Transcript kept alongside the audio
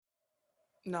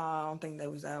No, I don't think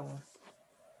that was that one.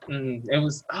 It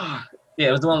was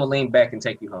it was the one with Lean Back and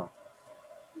Take You Home.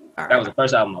 That was the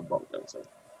first album I bought though, so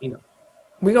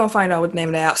We're gonna find out what the name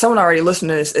of the album. Someone already listening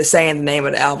to this is saying the name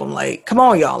of the album. Like, come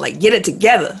on, y'all, like get it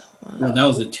together. Well, that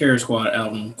was a Terror Squad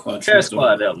album called Terror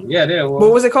Squad album. Yeah, there was.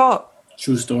 What was it called?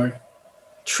 True Story.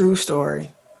 True Story.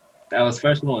 That was the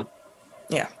first one.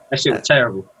 Yeah. That shit was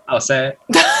terrible. I was sad.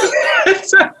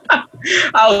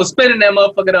 I was spending that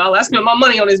motherfucker. I spent my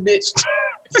money on this bitch.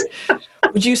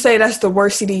 Would you say that's the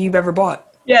worst CD you've ever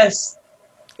bought? Yes.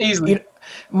 Easily.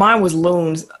 Mine was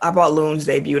Loon's. I bought Loon's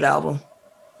debut album.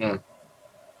 It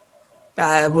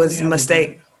was a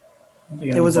mistake.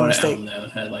 It was a mistake.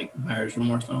 That had like buyer's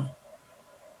remorse on.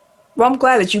 Well, I'm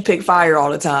glad that you pick Fire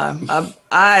all the time. I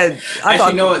actually,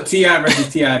 thought, you know what? T.I.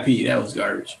 versus T.I.P. That was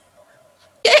garbage.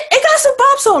 It got some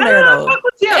bops on there though.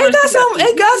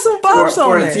 It got some bops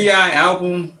on there. For a T.I.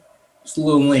 album, it's a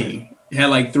little lean. It had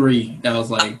like 3. That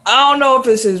was like. I don't know if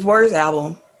it's his worst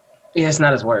album. Yeah, it's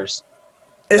not his worst.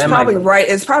 It's probably right.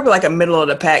 It's probably like a middle of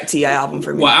the pack T.I. album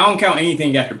for me. Well, I don't count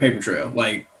anything after Paper Trail.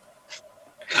 Like,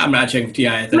 I'm not checking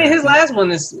T.I. I mean, his last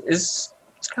one is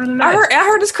kind of nice. I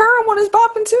heard his current one is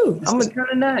bopping too. It's kind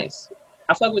of nice.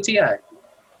 I fuck with T.I.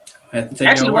 I have to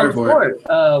take your word for it.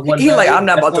 He like, I'm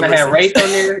not about to listen. Had Wraith on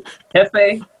there.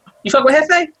 Hefe. You fuck with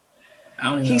Hefe?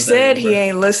 He said he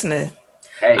ain't listening.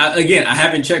 Hey. I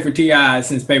haven't checked for T.I.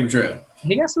 since Paper Trail.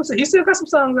 He still got some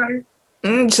songs out here.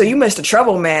 So you missed the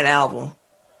Trouble Man album.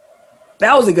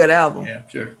 That was a good album. Yeah,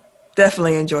 sure.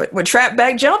 Definitely enjoyed it. With Trap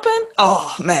Back Jumping?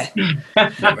 Oh, man.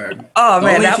 The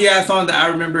only T.I. song that I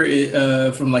remember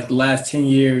from like the last 10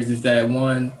 years is that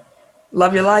one.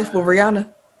 Love Your Life with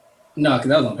Rihanna? No, because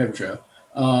that was on Paper Trail.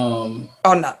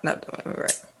 Not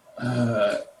right.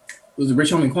 Was it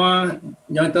Rich Homie Quan?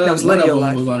 Young Thug? That was Live Your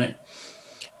Life. Was on it.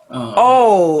 The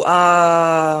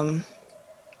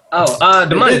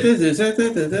money.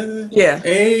 Yeah.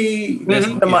 Hey,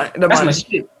 the money. That's my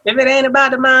shit. If it ain't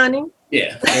about the money.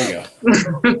 Yeah, there you go.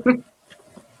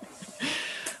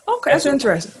 Okay, that's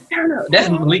interesting. I don't know. That's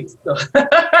Malik's stuff.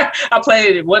 I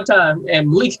played it one time, and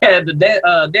Malik had the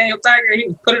Daniel Tiger.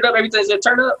 He put it up every time he said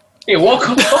turn up. He walk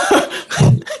up.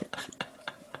 I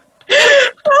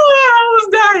was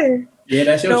dying. Yeah,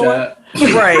 that's your child.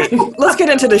 Right. Let's get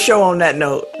into the show on that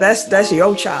note. That's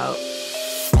your child.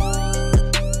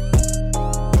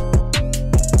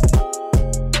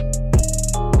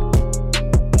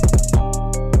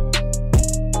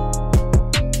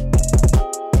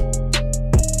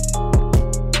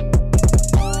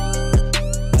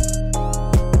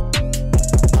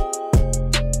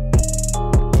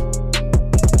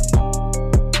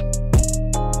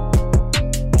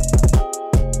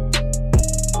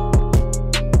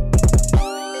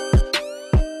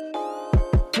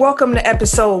 Welcome to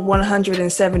episode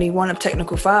 171 of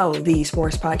Technical File, the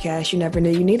sports podcast you never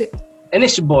knew you needed. And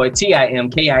it's your boy,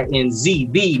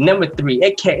 TIMKINZ, the number 3,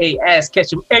 a.k.a. Ass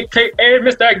Ketchum, a.k.a.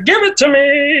 Mr. Give It To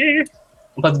Me. I'm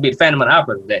supposed to be the Phantom of the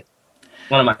Opera today.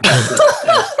 One of my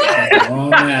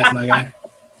Long ass, my guy.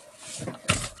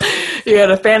 Yeah,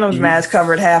 the Phantom's mask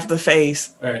covered half the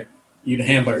face. All right. You the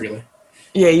Hamburglar.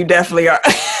 Yeah, you definitely are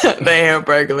the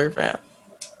Hamburglar, fam.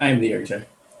 I am the Eric J.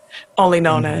 Only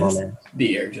known as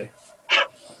the Eric J.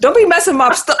 Don't be messing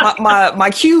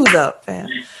my cues up, fam.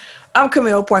 I'm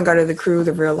Camille, point guard of the crew,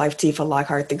 the real life Tifa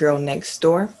Lockhart, the girl next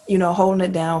door. You know, holding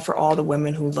it down for all the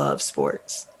women who love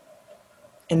sports.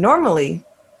 And normally,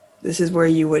 this is where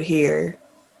you would hear.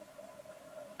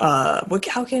 How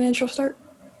can the intro start?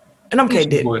 And I'm K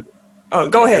Did. Oh,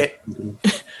 go ahead.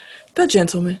 The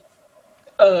gentleman.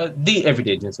 The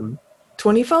everyday gentleman.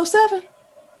 24/7.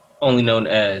 Only known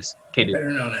as K Did.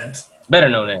 Better known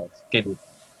as K Did.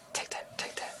 Take that.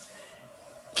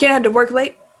 Ken had to work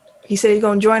late. He said he's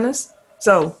gonna join us.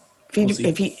 So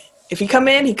if he come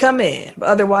in, he come in. But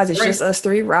otherwise, it's just us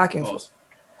three rocking.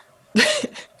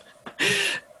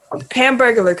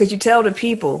 Hamburglar, could you tell the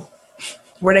people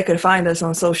where they could find us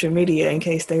on social media in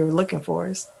case they were looking for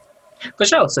us? For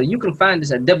sure. So you can find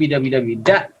us at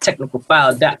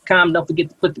www.technicalfile.com. Don't forget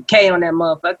to put the K on that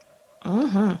motherfucker.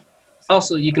 Mm-hmm.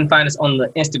 Also, you can find us on the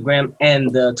Instagram and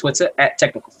the Twitter at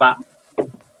Technical File.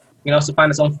 You can also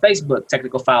find us on Facebook,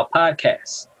 Technical File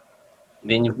Podcast.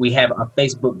 Then we have our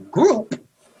Facebook group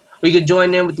where you can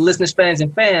join in with the listeners, fans,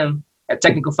 and fam at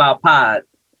Technical File Pod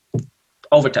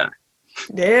Overtime.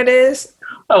 There it is.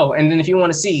 Oh, and then if you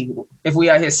want to see if we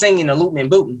out here singing or looting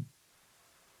and booting,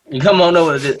 you come on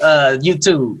over to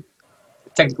YouTube,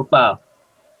 Technical File.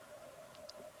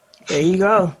 There you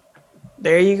go.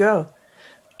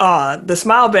 The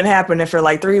smile been happening for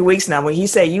like 3 weeks now. When he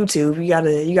said YouTube,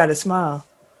 you gotta smile.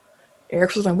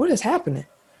 Eric was like, "What is happening?"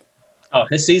 Oh,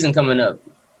 his season coming up.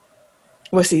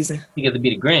 What season? He got to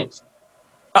be the Grinch.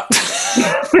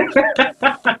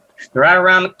 Right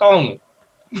around the corner.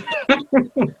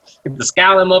 If the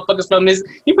scowling motherfuckers from his,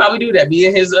 he probably do that. Be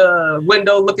in his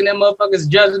window looking at motherfuckers,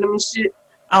 judging them and shit.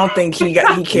 I don't think he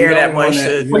cared that much.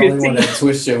 You only want that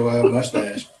twist your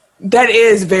mustache. That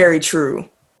is very true.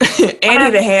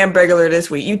 Andy the Hamburglar this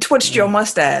week. You twitched your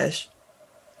mustache.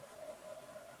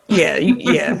 Yeah,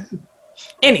 yeah.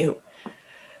 Anywho,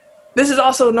 this is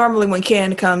also normally when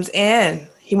Ken comes in.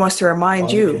 He wants to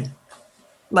remind you,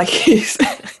 like he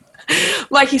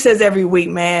says every week,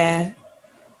 man.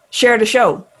 Share the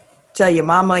show. Tell your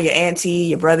mama, your auntie,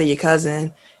 your brother, your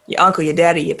cousin, your uncle, your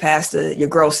daddy, your pastor, your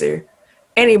grocer,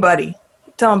 anybody.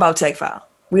 Tell them about Tech File.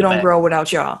 We don't grow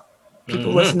without y'all.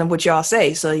 People listen to what y'all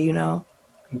say, so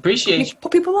appreciate you.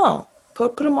 Put people on.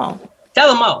 Put them on.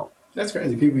 Tell them all. That's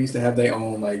crazy. People used to have their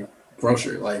own like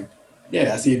grocer. Like,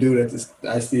 yeah, I see a dude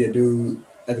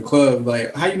at the club.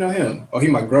 Like, how you know him? Oh, he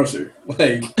my grocer.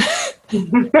 Like,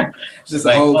 it's just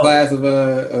a whole class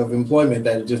of employment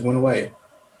that just went away.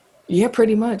 Yeah,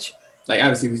 pretty much. Like,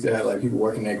 obviously, we still have like people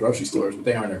working at grocery stores, but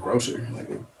they aren't a grocer. Like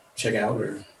a checkout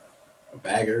or a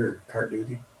bagger or cart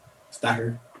duty,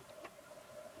 stocker.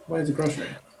 What is a grocery?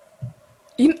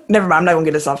 Never mind. I'm not gonna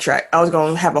get us off track. I was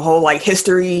gonna have a whole like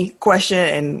history question,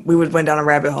 and we went down a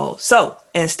rabbit hole. So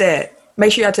instead,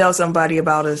 make sure y'all tell somebody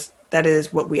about us. That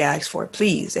is what we ask for.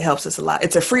 Please, it helps us a lot.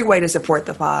 It's a free way to support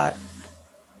the pod.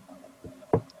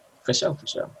 For sure.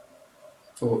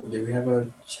 So, did we have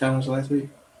a challenge last week?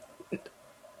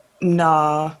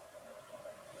 Nah.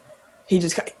 He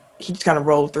just kind of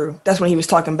rolled through. That's when he was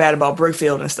talking bad about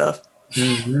Brookfield and stuff.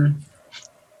 Mm-hmm.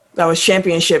 That was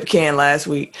championship Ken last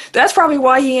week. That's probably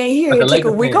why he ain't here. He took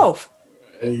a week off.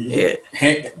 Yeah.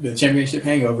 The championship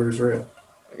hangover is real.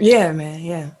 Yeah, man.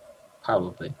 Yeah.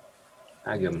 Probably.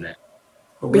 I give him that.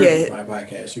 But where you can find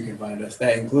podcasts, you can find us.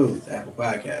 That includes Apple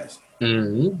Podcasts,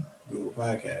 Google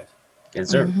Podcasts, yes,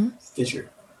 sir. Stitcher,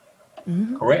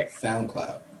 correct.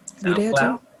 SoundCloud,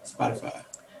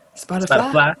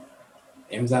 Spotify,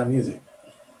 Amazon Music.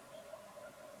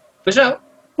 For sure.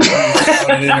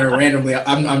 Randomly,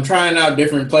 I'm trying out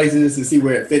different places to see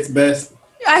where it fits best.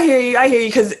 I hear you,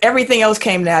 because everything else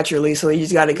came naturally, so you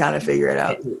just got to kind of figure it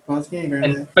out.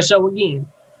 And for sure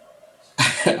again.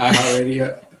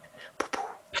 iHeartRadio,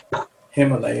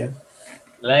 Himalaya,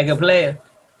 Like a player.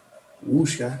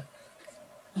 Wooshka.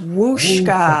 And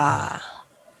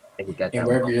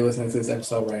wherever you're listening to this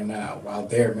episode right now, while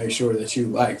there, make sure that you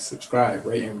like, subscribe,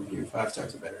 rate, and review. 5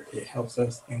 stars or better. It helps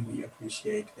us, and we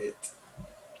appreciate it.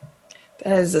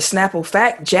 That is a Snapple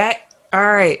fact, Jack.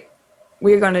 All right.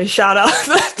 We're going to shout out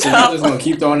the top. So you're just going to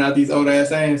keep throwing out these old ass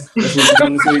sayings? That's what we're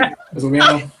doing this week? That's what we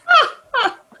on?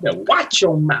 Now watch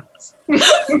your mouth. And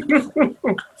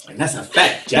that's a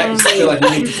fact, Jack. I feel like you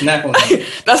need to snap on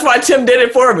that. That's why Tim did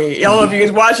it for me. I don't know if you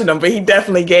was watching them, but he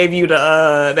definitely gave you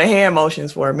the hand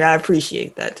motions for me. I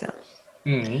appreciate that, Tim.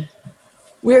 Mm-hmm.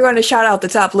 We're going to shout out the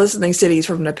top listening cities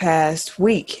from the past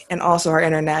week and also our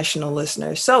international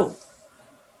listeners. So,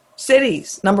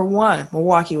 cities, number 1,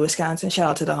 Milwaukee, Wisconsin.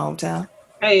 Shout out to the hometown.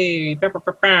 Hey,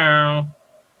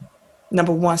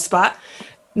 Number 1 spot.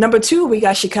 Number 2, we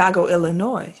got Chicago,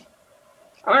 Illinois.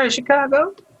 All right,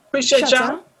 Chicago. Appreciate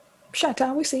y'all.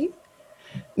 Shout-out, we see you.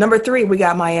 Number 3, we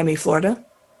got Miami, Florida.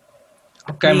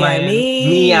 Okay,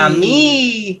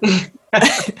 Miami.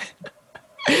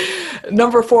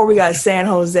 Number 4, we got San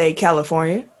Jose,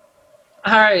 California.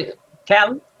 All right,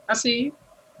 Cali, I see you.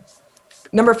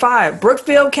 Number 5,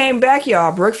 Brookfield came back,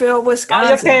 y'all. Brookfield,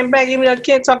 Wisconsin. Y'all came back, even though I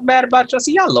can't talk bad about y'all.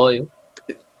 See, y'all loyal.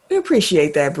 We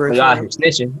appreciate that, Brookfield. Y'all here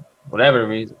snitching, whatever the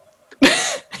reason.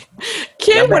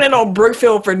 Ken went in on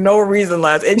Brookfield for no reason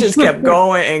last. It just kept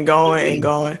going and going and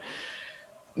going.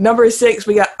 Number 6,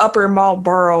 we got Upper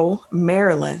Marlboro,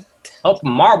 Maryland. Upper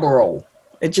Marlboro.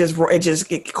 It just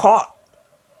get caught.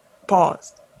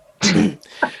 Pause.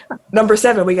 Number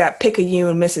 7, we got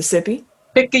Picayune, Mississippi.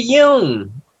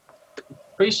 Picayune.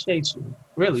 Appreciate you.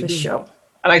 Really. For sure.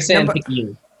 I like saying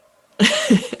Picayune.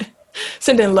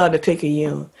 Sending love to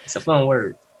Picayune. It's a fun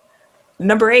word.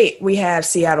 Number 8, we have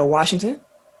Seattle, Washington.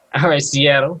 All right,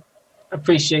 Seattle. I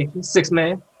appreciate you. 6th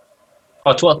man.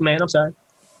 Or 12th man, I'm sorry.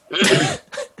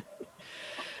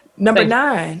 Number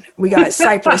 9, we got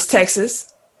Cypress,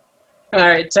 Texas. All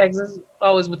right, Texas.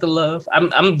 Always with the love.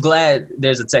 I'm glad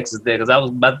there's a Texas there because I was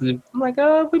about to. I'm like,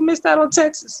 oh, we missed out on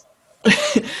Texas.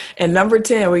 And number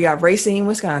 10, we got Racine,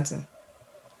 Wisconsin.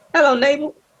 Hello,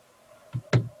 neighbor.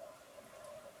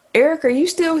 Eric, are you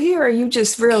still here or are you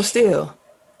just real still?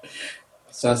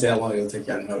 So I see how long it'll take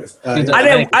y'all to notice. I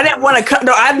didn't want to cut.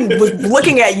 No, I was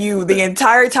looking at you the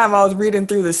entire time I was reading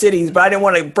through the cities, but I didn't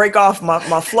want to break off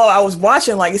my flow. I was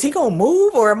watching like, is he gonna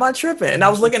move or am I tripping? And I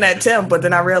was looking at Tim, but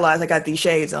then I realized I got these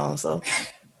shades on, so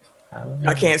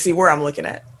I can't see where I'm looking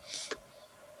at.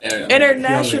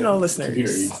 International listeners.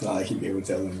 It's not like he'd be able to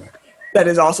tell them. That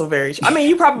is also very. I mean,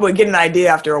 you probably would get an idea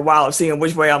after a while of seeing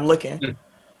which way I'm looking,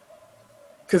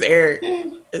 because Eric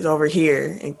is over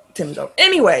here and Tim's over.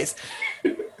 Anyways.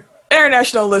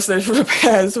 International listeners for the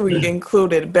past week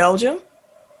included Belgium.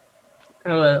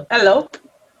 Hello.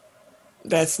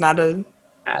 That's not an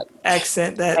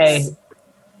accent. That's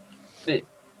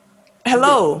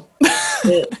hello.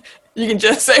 You can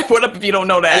just say what up if you don't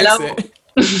know the accent.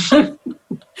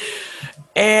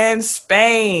 And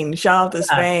Spain. Shout out to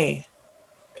Spain.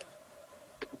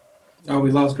 Oh,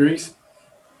 we lost Greece?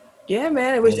 Yeah,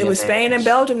 man. It was Spain and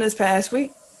Belgium this past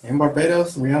week. And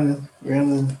Barbados. We're on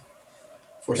the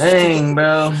Dang,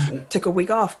 bro. Took a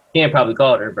week off. Can't probably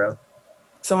call her, bro.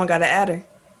 Someone got to add her.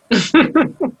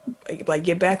 like,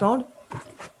 get back on.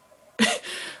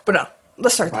 But no,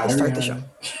 let's start the show.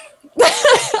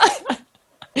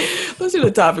 Let's do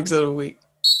the topics of the week.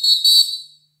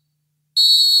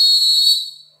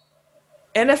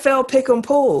 NFL Pick'em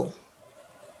Pool.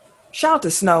 Shout out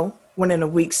to Snow, winning a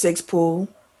Week 6 pool.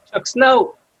 Chuck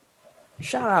Snow.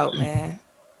 Shout out, man.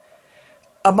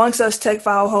 Amongst us Tech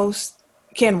File hosts,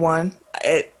 Ken won.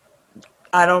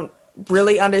 I don't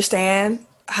really understand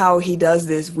how he does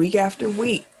this week after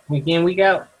week. Week in, week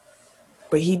out.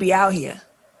 But he be out here.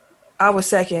 I was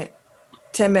second.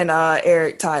 Tim and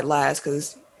Eric tied last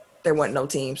because there wasn't no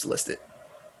teams listed.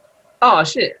 Oh,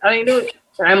 shit. I didn't do it.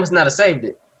 I must not have saved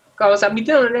it. Because I be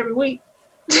doing it every week.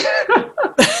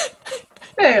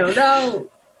 Hell no.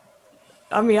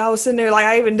 I mean, I was sitting there, like,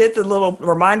 I even did the little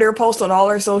reminder post on all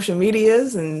our social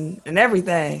medias and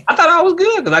everything. I thought I was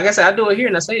good, because like I said, I do it here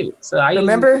and I save it. So I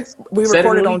remember, we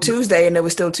recorded on Tuesday, and it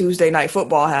was still Tuesday night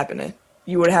football happening.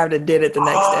 You would have to did it the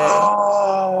next day.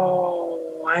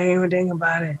 Oh, I ain't even thinking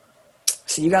about it.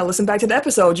 So you got to listen back to the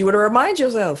episode. You would have reminded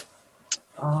yourself.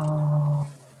 Oh.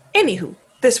 Anywho,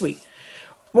 this week.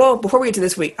 Well, before we get to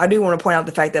this week, I do want to point out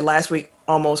the fact that last week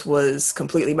almost was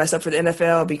completely messed up for the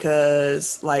NFL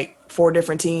because, like, 4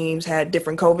 different teams had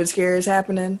different COVID scares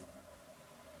happening.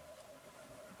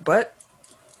 But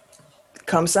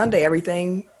come Sunday,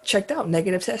 everything checked out.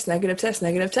 Negative test.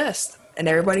 And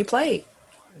everybody played.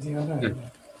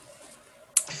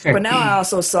 But now I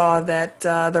also saw that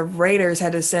the Raiders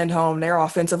had to send home their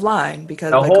offensive line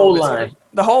because the whole line.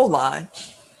 The whole line.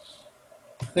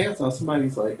 I think I saw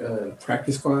somebody's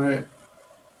practice squad.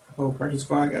 Whole practice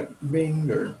squad got binged,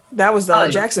 or that was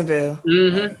Jacksonville.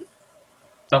 Mm-hmm.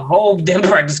 The whole damn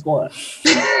practice squad.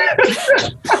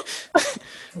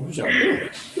 What was y'all doing?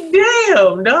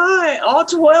 Damn, dog. All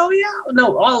 12 of y'all?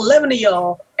 No, all 11 of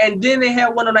y'all. And then they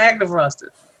had one on the active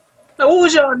roster. Now, what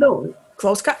was y'all doing?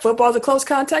 Football's a close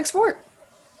contact sport.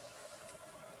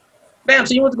 Damn,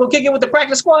 so you want to go kick it with the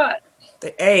practice squad?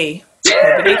 They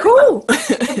cool.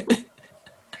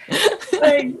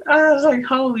 Like, I was like,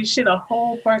 holy shit, a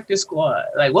whole practice squad.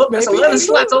 Like, well, that's 11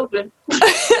 slots open.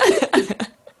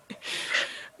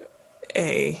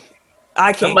 Hey,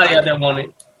 I can't. Somebody out there want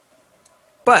it.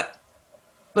 But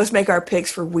let's make our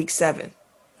picks for week 7.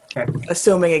 Okay.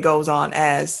 Assuming it goes on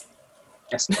as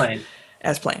planned.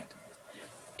 As planned.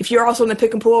 If you're also in the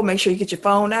pick and pool, make sure you get your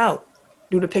phone out.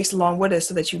 Do the picks along with us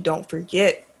so that you don't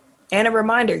forget. And a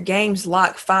reminder, games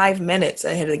lock 5 minutes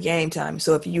ahead of the game time.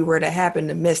 So if you were to happen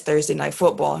to miss Thursday night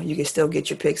football, you can still get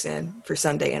your picks in for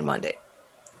Sunday and Monday.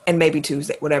 And maybe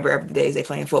Tuesday, whatever days they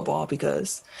playing football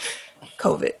because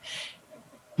COVID.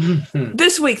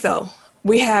 This week, though,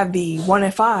 we have the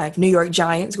 1-5 New York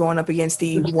Giants going up against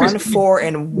the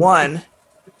 1-4-1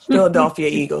 Philadelphia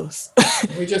Eagles.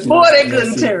 Boy, they're good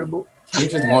and terrible. We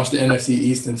just launched the NFC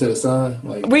East into the sun.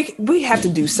 Like we have to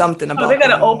do something about. They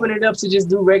gotta open it up to just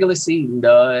do regular season,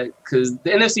 dog. Because the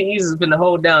NFC East has been to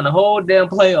hold down the whole damn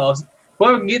playoffs.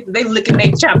 They licking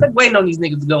their chops. They waiting on these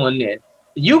niggas to go in there.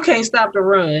 You can't stop the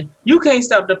run. You can't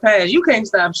stop the pass. You can't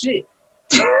stop shit.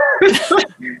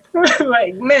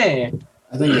 Like, man.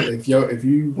 I think if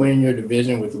you win your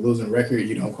division with a losing record,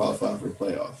 you don't qualify for the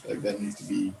playoffs. Like that needs to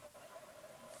be.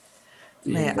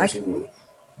 Man,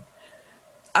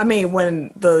 I mean,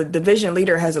 when the division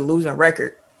leader has a losing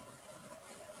record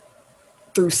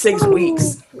through 6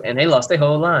 weeks. And they lost their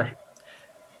whole line.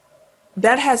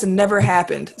 That has never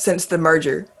happened since the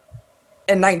merger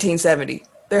in 1970.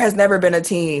 There has never been a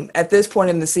team at this point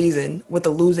in the season with a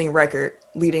losing record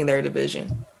leading their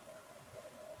division.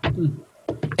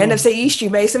 NFC East, you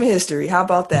made some history. How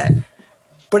about that?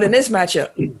 But in this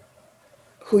matchup,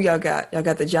 Who y'all got? Y'all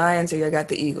got the Giants or y'all got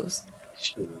the Eagles?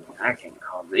 Shoot, I can't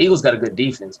call it. The Eagles got a good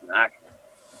defense, but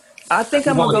I think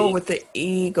I'm gonna go with the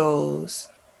Eagles.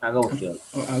 I'll go with Philly.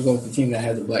 I'll go with the team that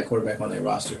has a black quarterback on their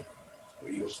roster.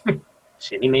 Eagles.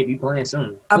 Shit, he may be playing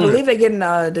soon. I believe they're getting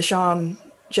Deshaun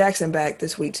Jackson back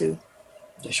this week too.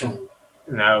 Deshaun.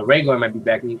 No, Rager might be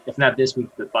back. If not this week,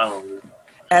 the following week.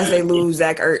 As they lose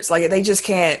Zach Ertz, like they just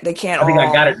can't. They can't. I think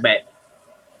I got it back.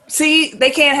 See,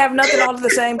 they can't have nothing all at the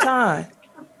same time.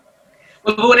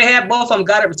 But when they had both of them,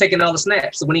 Goddard was taking all the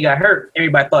snaps. So when he got hurt,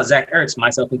 everybody thought Zach Ertz,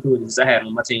 myself included, because I had him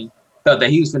on my team, thought that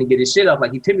he was going to get his shit off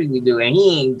like he typically do, and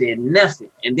he ain't did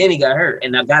nothing. And then he got hurt,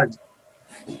 and now Goddard.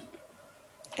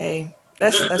 Hey,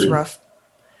 that's rough.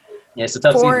 Yeah, it's a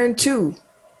tough season. 4-2,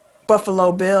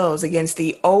 Buffalo Bills against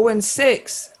the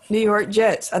 0-6 New York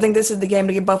Jets. I think this is the game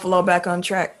to get Buffalo back on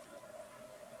track.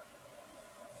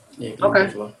 Yeah, okay.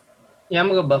 Buffalo. Yeah, I'm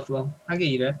gonna go Buffalo. I give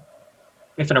you that.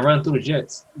 They're finna run through the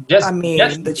Jets.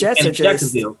 The Jets are just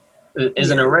Jacksonville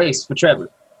is in a race for Trevor.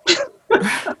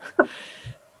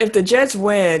 If the Jets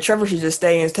win, Trevor should just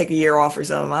stay and take a year off or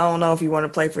something. I don't know if you want to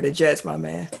play for the Jets, my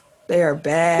man. They are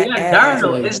bad. Yeah,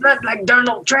 Darnold. It's not like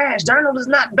Darnold trash. Darnold is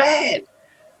not bad.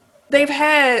 They've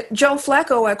had Joe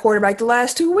Flacco at quarterback the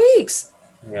last 2 weeks.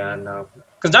 Yeah, I know.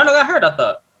 Because Darnold got hurt, I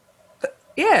thought.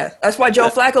 Yeah, that's why Joe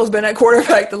Flacco's been at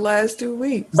quarterback the last 2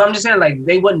 weeks. But I'm just saying, like,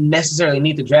 they wouldn't necessarily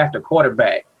need to draft a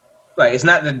quarterback. Like, it's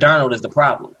not that Darnold is the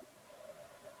problem.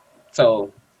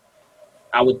 So,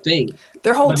 I would think.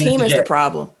 Their whole team is the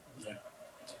problem.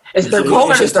 It's their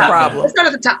coach is the problem. Let's start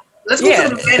at the top. Let's go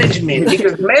to the management.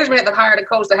 Because the management had to hire the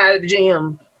coach to hire the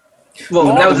GM.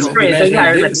 Well, that was his friend, so he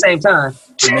hired him at the same time.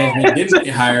 The management didn't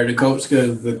hire the coach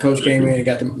because the coach came in and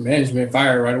got the management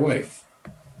fired right away.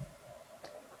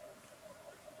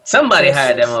 Somebody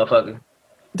hired that motherfucker.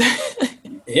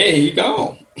 Yeah, he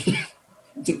gone.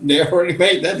 They already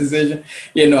made that decision.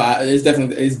 Yeah, no,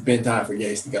 it's been time for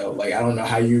Gase to go. Like, I don't know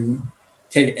how you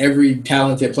take every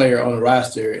talented player on the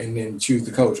roster and then choose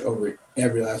the coach over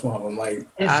every last one of them. Like,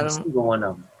 every single one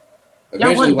of them.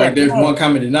 Eventually, like, there's one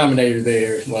common denominator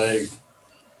there. Like,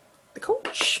 the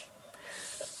coach.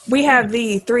 We have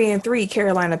the 3-3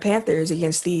 Carolina Panthers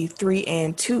against the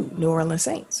 3-2 New Orleans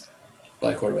Saints.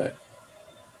 Black quarterback.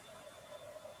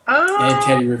 And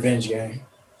Teddy revenge game.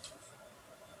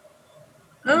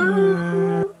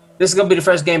 This is gonna be the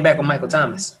first game back with Michael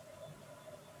Thomas.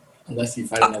 Unless he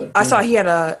fight another. I saw he had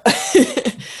a.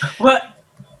 What?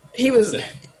 He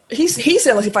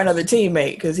said unless he find another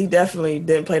teammate because he definitely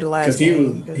didn't play the last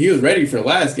game. He was ready for the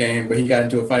last game, but he got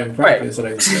into a fight in practice.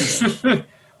 Right. So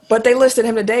but they listed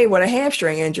him today with a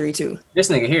hamstring injury too. This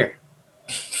nigga here.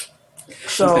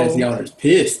 So fantasy owner's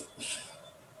pissed.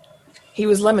 He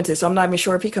was limited, so I'm not even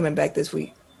sure if he's coming back this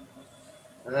week.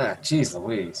 Jeez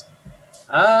Louise.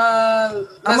 I'm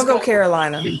gonna go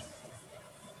Carolina.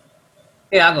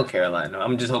 Yeah, I'll go Carolina.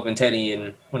 I'm just hoping Teddy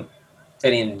and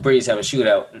Breeze have a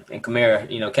shootout and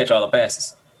Kamara, catch all the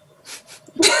passes.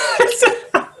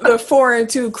 The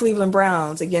 4-2 Cleveland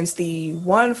Browns against the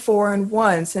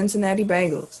 1-4-1 Cincinnati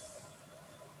Bengals.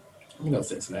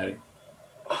 Cincinnati.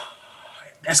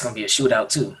 That's gonna be a shootout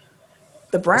too.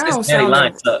 The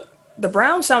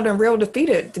Browns sounding real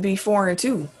defeated to be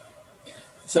 4-2.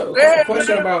 So,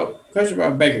 question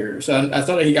about Baker. So, I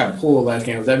thought that he got pulled last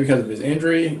game. Was that because of his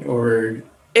injury, or?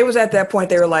 It was at that point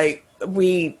they were like,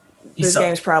 this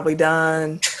game's probably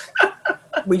done.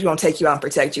 We're gonna take you out and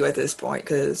protect you at this point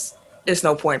because there's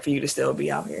no point for you to still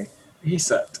be out here. He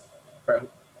sucked, bro.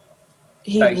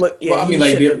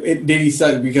 Did he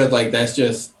suck because that's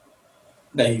just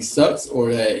that he sucks,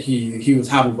 or that he was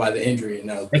hobbled by the injury? And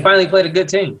they finally played a good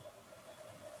team.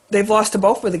 They've lost to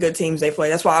both of the good teams they play.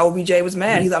 That's why OBJ was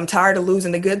mad. I'm tired of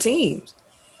losing to good teams.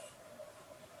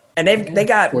 And they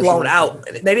got blown out.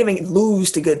 They didn't even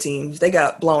lose to good teams. They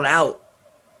got blown out.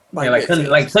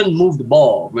 Couldn't move the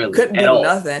ball really. Couldn't do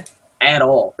nothing at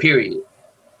all. Period.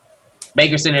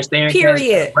 Baker sitting there staring.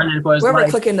 Period. Whoever life.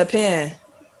 clicking the pen.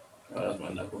 Oh, that's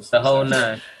my knuckles. The whole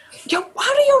nine. Yo,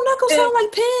 why do your knuckles sound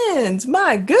like pins?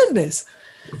 My goodness.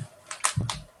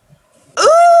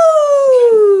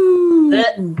 Ooh.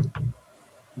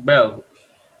 Bro,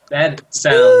 that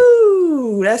sound.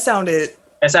 Ooh, that sound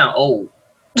old.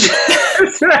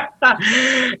 That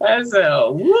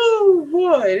sound. Woo,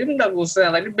 boy. Them knuckles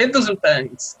sound like they've been through some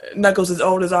things. Knuckles as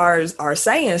old as our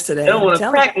sayings today. They don't want to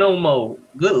crack no more.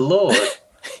 Good Lord.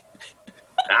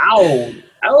 Ow.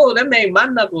 Oh, that made my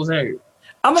knuckles hurt.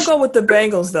 I'm going to go with the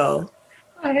Bengals, though.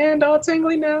 My hand all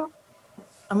tingly now.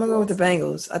 I'm going to go with the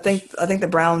Bengals. I think the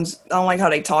Browns, I don't like how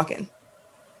they talking.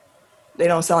 They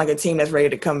don't sound like a team that's ready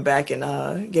to come back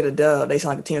and get a dub. They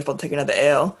sound like a team that's supposed to take another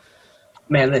L.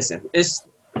 Man, listen.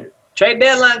 Trade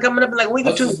deadline coming up in like a week I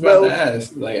or was two, just about bro. to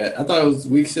ask. Like, I thought it was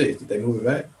week 6. Did they move it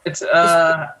back? It's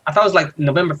I thought it was like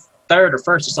November 3rd or 1st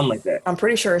or something like that. I'm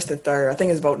pretty sure it's the 3rd. I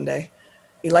think it's voting day,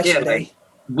 election day. Like,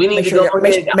 we need Make to sure go.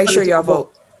 make sure y'all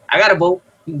vote. I gotta vote.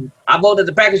 I voted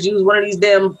the Packers use one of these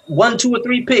damn 1, 2, or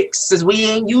 3 picks since we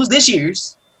ain't used this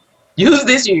year's. Use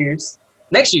this year's,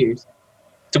 next year's,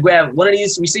 to grab one of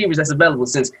these receivers that's available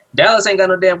since Dallas ain't got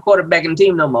no damn quarterback in the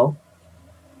team no more.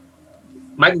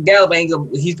 Michael Gallup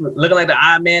he's looking like the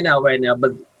odd man out right now,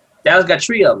 but Dallas got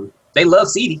 3 of them. They love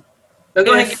CeeDee. So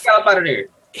go ahead and get Gallup out of there.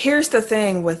 Here's the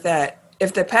thing with that.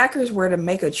 If the Packers were to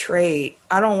make a trade,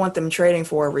 I don't want them trading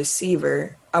for a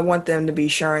receiver. I want them to be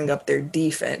shoring up their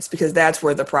defense because that's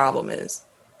where the problem is.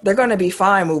 They're going to be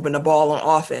fine moving the ball on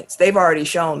offense. They've already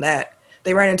shown that.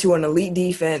 They ran into an elite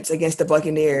defense against the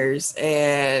Buccaneers,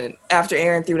 and after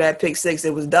Aaron threw that pick 6,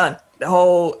 it was done.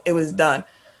 It was done.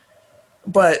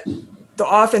 But the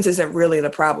offense isn't really the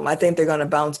problem. I think they're going to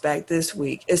bounce back this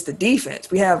week. It's the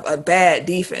defense. We have a bad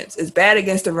defense. It's bad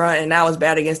against the run, and now it's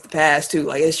bad against the pass too.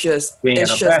 Like it's just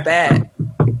bad.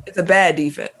 It's a bad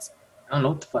defense. I don't know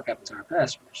what the fuck happened to our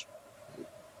pass rush.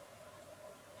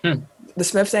 The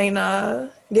Smiths ain't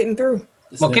getting through.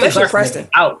 Well, Kenneth Preston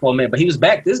out for a minute, but he was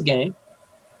back this game.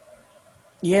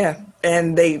 Yeah,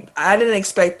 and I didn't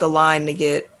expect the line to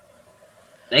get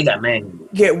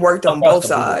worked on both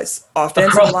sides.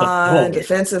 Offensive line,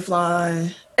 defensive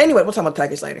line. Anyway, we'll talk about the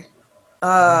Packers later.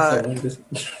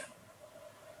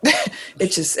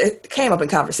 It came up in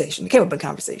conversation.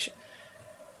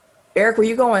 Eric, were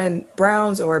you going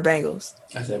Browns or Bengals?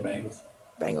 I said Bengals.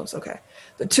 Bengals, okay.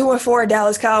 The 2-4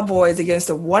 Dallas Cowboys against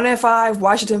the 1-5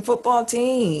 Washington football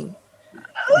team.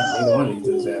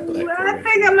 I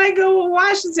think I might go with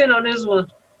Washington on this one.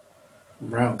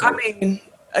 I mean,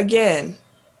 again,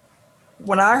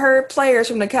 when I heard players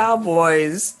from the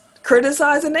Cowboys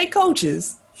criticizing their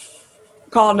coaches,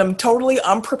 calling them totally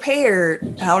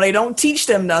unprepared, how they don't teach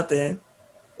them nothing,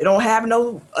 they don't have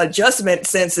no adjustment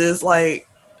senses, like.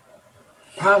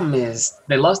 Problem is,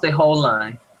 they lost their whole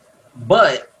line,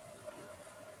 but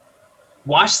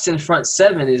Washington front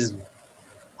 7 is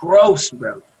gross,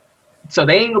 bro. So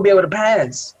they ain't gonna be able to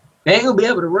pass. They ain't gonna be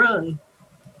able to run.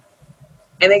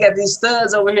 And they got these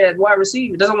studs over here at wide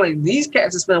receiver. Doesn't like these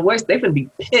cats are spending waste. They finna be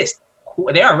pissed.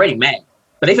 They're already mad,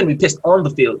 but they finna be pissed on the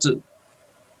field too.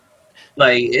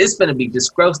 Like it's finna be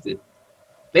disgraced. They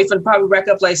finna probably rack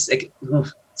up like 7,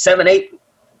 8.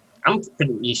 I'm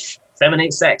finna 7,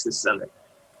 8 sacks this Sunday.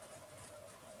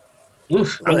 I'm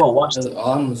gonna watch this.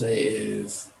 All I'm gonna say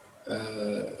is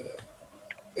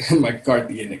Mike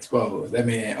McCarthy getting exposed. That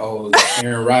man owes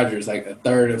Aaron Rodgers like a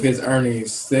third of his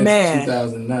earnings since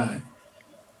 2009.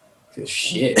 Cause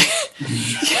shit.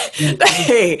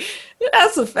 Hey,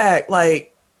 that's a fact.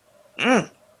 Like,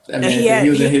 that man said he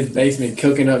was in his basement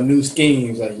cooking up new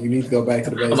schemes. Like, you need to go back to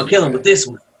the basement. I'm gonna kill him with this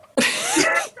one.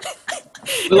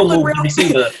 We're gonna move the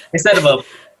receiver instead of a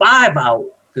 5-out,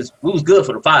 because we was good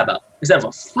for the 5-out. Instead of a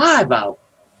 5-out,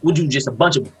 we'll do just a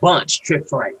bunch trip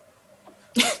right.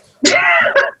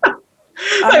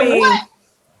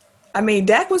 I mean,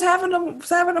 Dak was having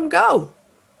them go.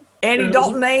 Andy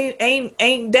Dalton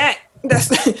ain't Dak.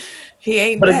 He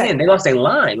ain't. But Dak. again, they lost their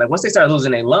line. Like once they started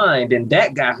losing their line, then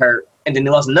Dak got hurt, and then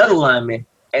they lost another lineman,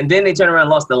 and then they turned around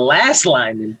and lost the last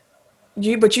lineman.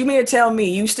 But you mean to tell me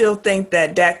you still think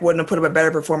that Dak wouldn't have put up a better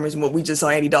performance than what we just saw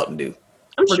Andy Dalton do,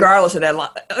 regardless of that line?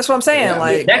 That's what I'm saying. Yeah,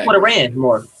 like Dak would have ran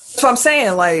more. That's what I'm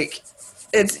saying. Like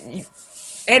it's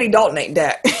Andy Dalton ain't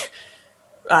Dak.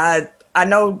 I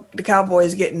know the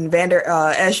Cowboys getting Vander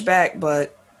Esch back,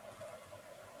 but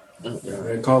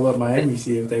call up Miami,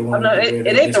 see if they want to.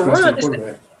 It ain't the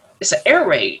run. It's an air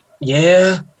raid.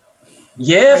 Yeah.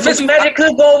 Fitzmagic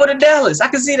could go over to Dallas. I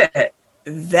can see that.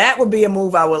 That would be a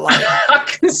move I would like. I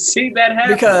can see that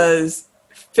happening. Because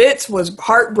Fitz was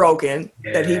heartbroken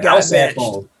that he got benched.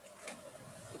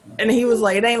 And he was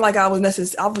like, it ain't like I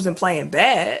wasn't playing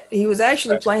bad. He was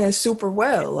actually playing super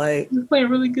well. Like he was playing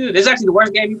really good. It's actually the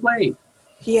worst game he played.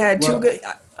 He had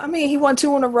he won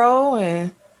 2 in a row,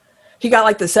 and he got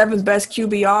like the 7th best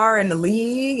QBR in the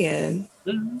league. And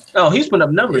he's putting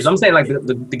up numbers. I'm saying like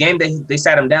the game that they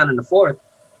sat him down in the 4th,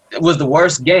 it was the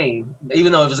worst game,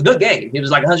 even though it was a good game. It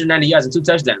was like 190 yards and 2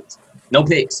 touchdowns, no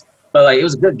picks. But like it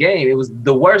was a good game. It was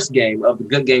the worst game of the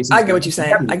good games. I get what you're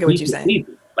saying.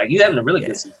 Like he's having a really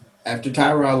good season. After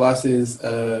Tyrod lost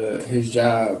his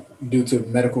job due to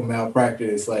medical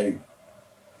malpractice, like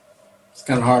it's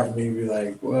kind of hard for me to be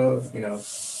like, well, you know,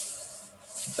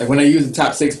 like when they use the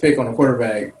top 6 pick on a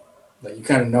quarterback, like you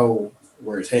kind of know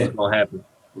where it's headed. What's gonna happen?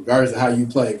 Regardless of how you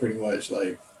play, pretty much,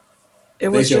 like it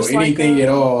was they show just anything at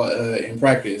all in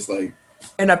practice, like.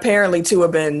 And apparently, too,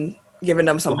 have been giving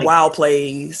them some Like- wild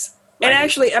plays. And like-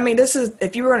 actually, I mean, this is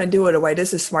if you were going to do it away,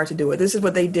 this is smart to do it. This is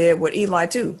what they did with Eli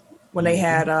too when they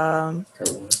had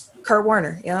Kurt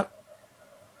Warner. Yep.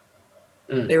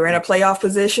 They were in a playoff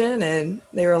position, and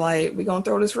they were like, "We're gonna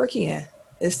throw this rookie in.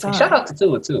 It's time." Shout out to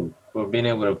Tua too for being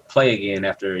able to play again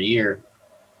after a year.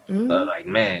 But like,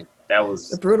 man, that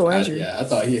was a brutal injury. I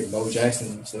thought he had Bo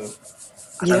Jackson. So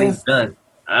I thought he was done.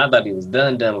 I thought he was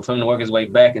done for him to work his way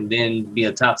back and then be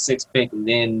a top 6 pick and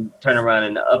then turn around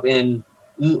and up in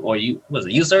or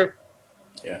usurp?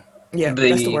 Yeah,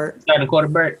 that's the word. Starting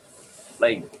quarterback.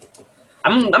 Like,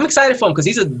 I'm excited for him because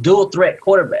he's a dual threat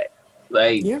quarterback.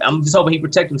 Like, I'm just hoping he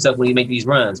protects himself when he make these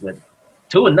runs. But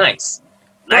Tua, nice.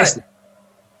 Right.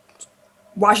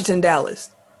 Washington,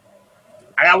 Dallas.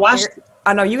 I got Washington.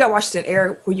 I know you got Washington.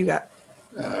 Eric, who you got?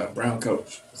 Brown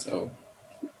coach. So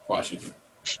Washington.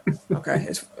 Okay,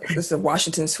 this is a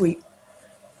Washington sweep.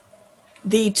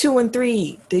 The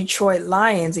 2-3 Detroit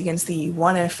Lions against the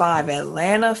 1-5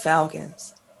 Atlanta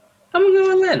Falcons. I'm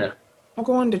going Atlanta. I'm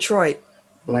going Detroit.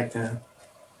 Black time.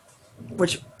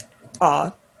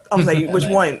 I was like, which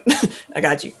one? I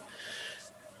got you.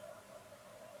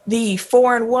 The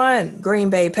 4-1 Green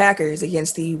Bay Packers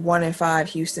against the 1-5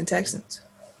 Houston Texans.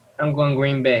 I'm going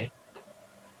Green Bay.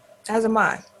 As am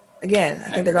I. Again,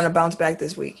 I think they're going to bounce back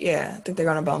this week. Yeah, I think they're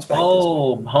going to bounce back.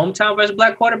 Oh, hometown versus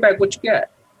black quarterback. What you got?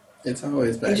 It's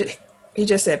always Packers. He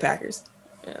just said Packers.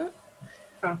 Yeah.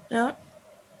 Oh. Yeah.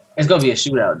 It's going to be a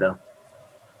shootout, though.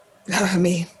 I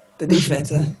mean, the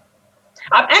defense.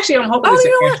 I'm hoping it's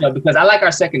a catch up because I like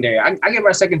our secondary. I give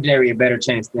our secondary a better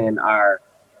chance than our,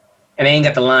 and they ain't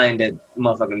got the line that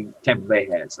motherfucking Tampa Bay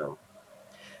had. So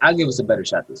I'll give us a better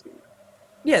shot this game.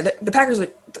 Yeah, the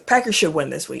Packers should win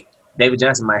this week. David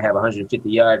Johnson might have 150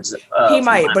 yards. He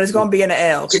might, but it's going to be in the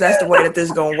L because that's the way that this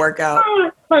is going to work out.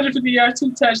 150 yards,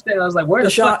 2 touchdowns. I was like, where the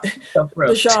fuck?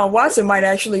 Deshaun Watson might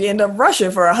actually end up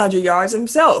rushing for 100 yards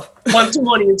himself.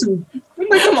 120 and 2. I'm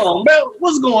like, come on, bro.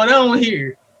 What's going on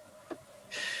here?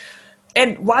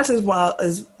 And Watson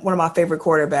is one of my favorite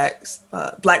quarterbacks,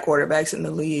 black quarterbacks in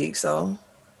the league. So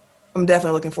I'm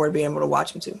definitely looking forward to being able to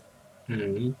watch him too.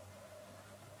 Mm-hmm.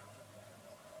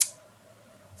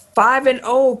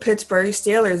 5-0 Pittsburgh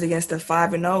Steelers against the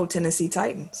 5-0 Tennessee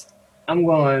Titans. I'm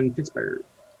going Pittsburgh.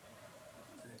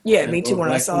 Yeah, me too.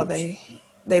 When I saw they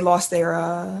lost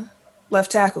their left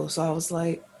tackle, so I was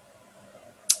like,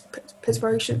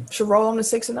 Pittsburgh should roll on to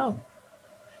 6-0.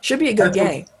 Should be a good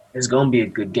game. It's gonna be a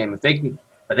good game if they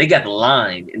got the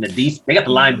line in the deep. They got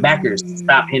the linebackers to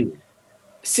stop Henry.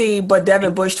 See, but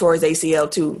Devin Bush tore his ACL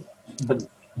too. But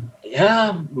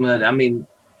I mean,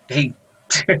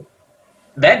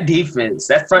 that defense,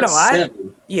 that front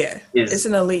seven, it's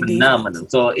an elite phenomenal.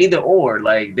 defense. So either or,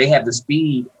 like they have the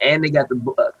speed and they got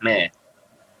the man.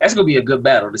 That's gonna be a good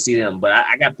battle to see them. But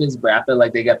I got Pittsburgh. I feel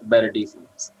like they got the better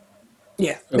defense.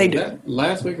 Yeah, they do.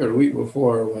 Last week or the week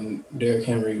before when Derrick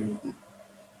Henry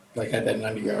had that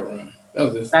 90-yard run. That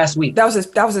was this last week. That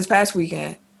was his past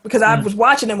weekend because I was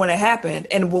watching it when it happened,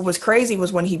 and what was crazy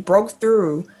was when he broke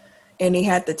through and he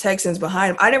had the Texans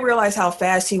behind him. I didn't realize how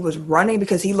fast he was running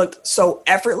because he looked so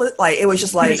effortless. Like it was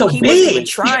just like he wasn't even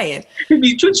trying. He'd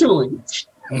be choo-chooing.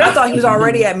 I thought he was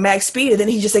already at max speed, and then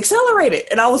he just accelerated,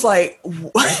 and I was like,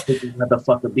 "What?"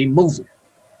 Motherfucker, be moving.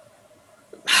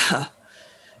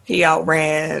 He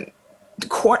outran the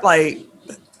court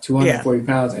 240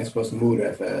 pounds ain't supposed to move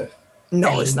that fast.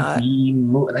 No, it's not.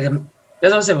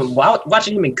 That's what I said.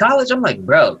 Watching him in college, I'm like,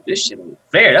 bro, this shit ain't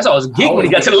fair. That's all I was geek when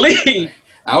he got to the league.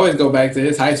 I always go back to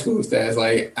his high school stats.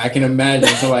 Like, I can imagine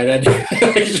somebody that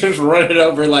just running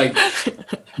over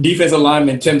defensive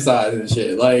lineman Tim size and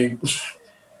shit. Like,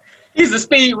 he's a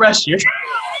speed rusher.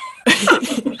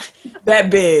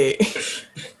 That big.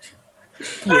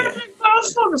 Yeah.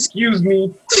 Oh, excuse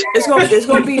me. It's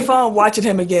gonna be fun watching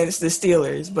him against the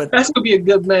Steelers, but that's gonna be a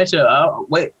good matchup.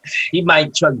 Wait, he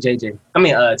might truck TJ.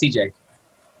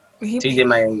 TJ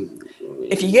might.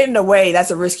 If you get in the way, that's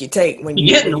a risky take when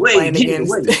you're playing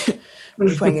against.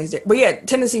 But yeah,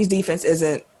 Tennessee's defense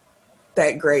isn't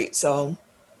that great, so.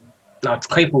 No,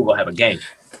 Claypool will have a game.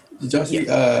 Did y'all see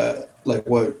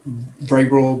what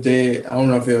Vrabel did? I don't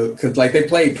know if because they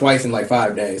played twice in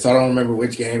 5 days, so I don't remember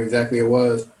which game exactly it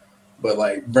was. But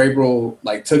Vrabel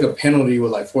took a penalty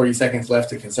with 40 seconds left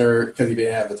to conserve because he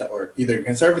didn't have a or either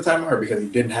conserve a timeout or because he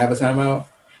didn't have a timeout,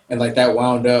 and that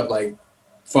wound up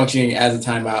functioning as a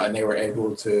timeout, and they were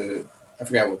able to. I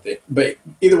forgot what they. But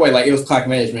either way, it was clock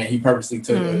management. He purposely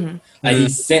took it. He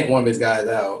sent one of his guys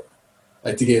out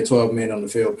to get a 12 men on the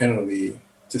field penalty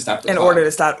to stop the in clock. order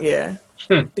to stop. Yeah,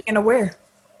 being aware.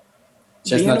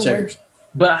 Chestnut checkers.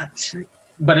 But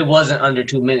But it wasn't under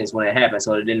 2 minutes when it happened,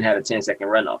 so it didn't have a 10-second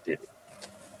runoff, did it?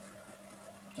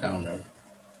 I don't know.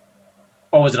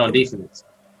 Or was it on defense?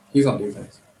 He's on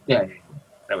defense. Yeah.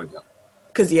 There we go.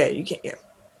 Because, you can't. Yeah.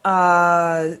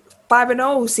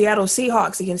 5-0 Seattle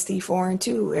Seahawks against the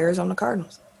 4-2 Arizona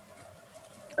Cardinals.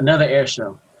 Another air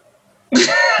show.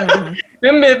 Mm-hmm.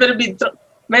 Them men better be...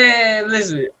 Man,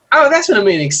 listen. Oh, that's going to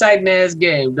be an exciting-ass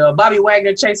game. Bobby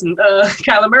Wagner chasing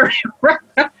Kyler Murray.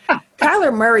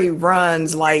 Kyler Murray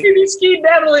runs like... He's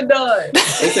ski-daddling done.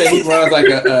 They say he runs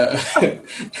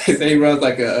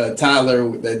like a toddler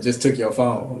that just took your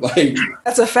phone. Like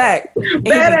That's a fact.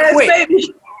 Badass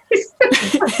baby.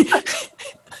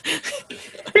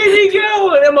 Here he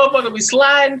go. That motherfucker be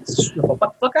sliding.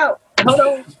 Fuck out. Hold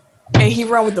on. And he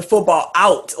run with the football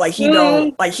out. Like he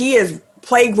don't... Like he is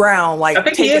playground, like I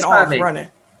think he taking is off 5'8". running.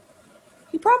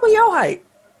 He probably your height.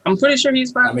 I'm pretty sure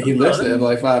he's 5'8". I mean, he looks at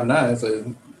like 5'9",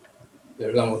 so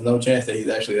there's almost no chance that he's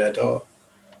actually that tall.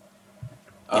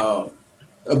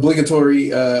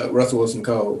 Obligatory Russell Wilson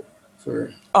code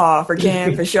for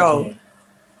Cam, for sure.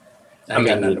 I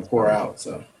got nothing to pour out,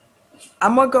 so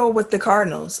I'm gonna go with the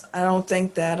Cardinals. I don't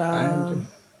think that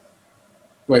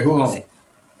wait, who home?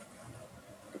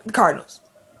 the Cardinals.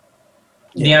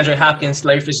 DeAndre Hopkins,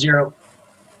 Larry Fitzgerald.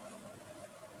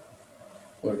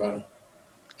 What about him?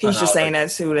 He's just saying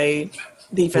that's who they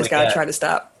defense gotta try to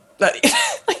stop. But He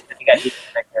got defense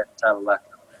back there at the time of lockdown.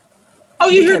 Oh,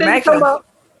 you heard that talking about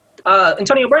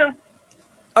Antonio Brown?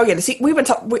 oh yeah, we've been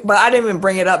talking, but I didn't even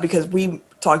bring it up because we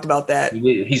talked about that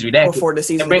He's redacted. before the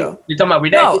season ago. You're talking about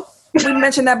redacted? No, we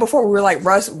mentioned that before. We were like,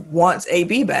 Russ wants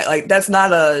AB back. Like that's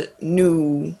not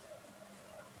new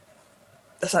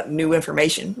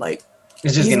information. Like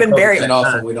It's just he's getting been very And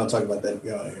also, we don't talk about that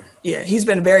here. Yeah, he's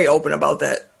been very open about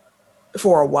that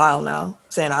for a while now,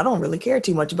 saying I don't really care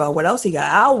too much about what else he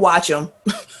got. I'll watch him.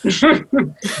 He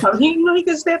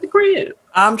can stay at the crib.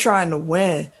 I'm trying to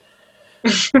win.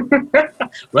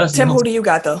 Russ Tim, who do you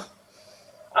got though?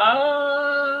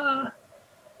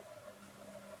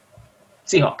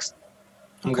 Seahawks.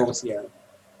 I'm going with Seattle.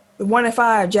 The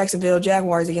 1-5 Jacksonville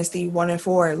Jaguars against the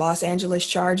 1-4 Los Angeles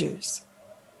Chargers.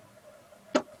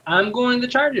 I'm going the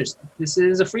Chargers. This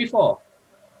is a free fall.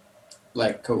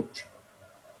 Like coach.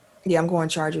 Yeah, I'm going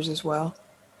Chargers as well.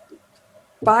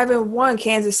 5-1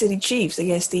 Kansas City Chiefs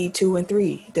against the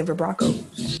 2-3 Denver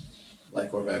Broncos.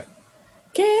 Like quarterback.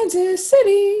 Kansas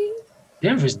City.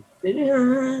 Denver's.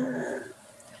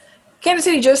 Kansas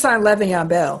City just signed Le'Veon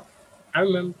Bell. I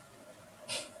remember.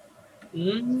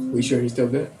 We sure he's still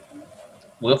good?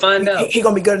 We'll find out. He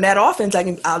gonna be good in that offense.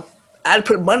 I'd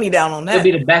put money down on that. He'll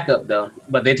be the backup though,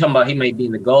 but they talking about he may be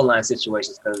in the goal line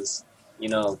situations because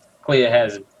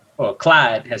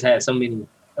Clyde has had so many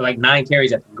 9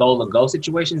 carries at the goal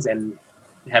situations and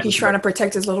he's trying to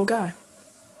protect his little guy.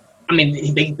 I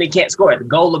mean, they can't score at the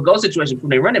goal situation from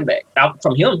their running back out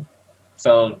from him,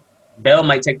 so Bell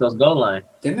might take those goal line.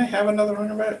 Didn't they have another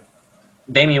running back?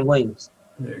 Damian Williams.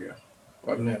 There you go.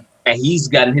 Wasn't it? And he's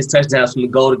gotten his touchdowns from the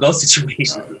goal-to-goal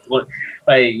situation.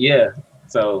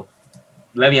 So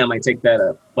Le'Veon might take that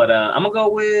up. But I'm gonna go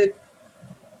with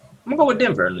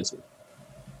Denver in this one.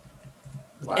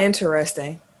 Wow.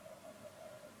 Interesting.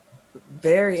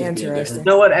 Very interesting. You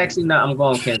know what? Actually, no. I'm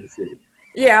going Kansas City.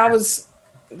 Yeah, I'm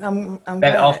that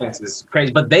glad. offense is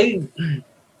crazy, but they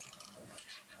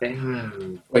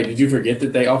Wait, did you forget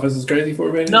that their offense is crazy for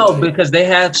a minute? no, because they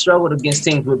have struggled against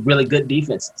teams with really good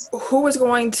defenses. Who is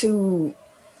going to?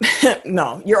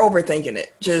 No, you're overthinking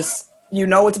it. Just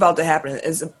what's about to happen.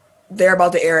 They're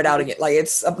about to air it out again. Like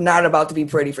it's not about to be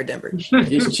pretty for Denver.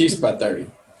 He's Chiefs by 30.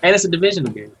 And it's a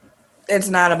divisional game. It's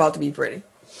not about to be pretty.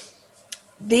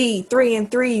 The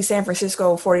 3-3 San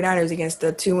Francisco 49ers against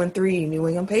the 2-3 New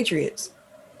England Patriots.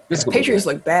 Patriots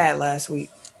looked bad last week.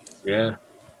 Yeah.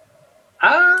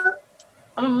 I'm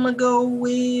gonna go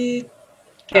with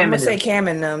Cam. I'm gonna say Cam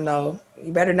and them though.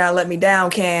 You better not let me down,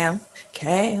 Cam.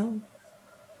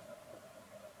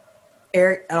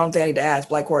 Eric, I don't think I need to ask.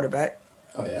 Black quarterback.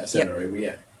 Oh yeah, I said it already.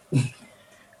 Yeah.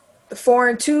 The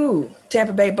 4-2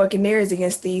 Tampa Bay Buccaneers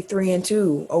against the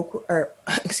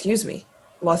 3-2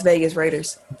 Las Vegas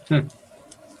Raiders.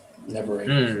 Never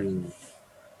Raiders.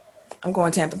 I'm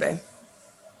going Tampa Bay.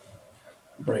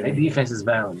 Their defense is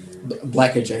bound.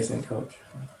 Black adjacent coach.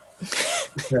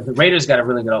 The Raiders got a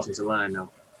really good offensive line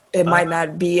though. It might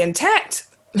not be intact.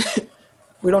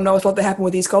 We don't know what's supposed to happen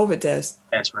with these COVID tests.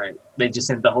 That's right. They just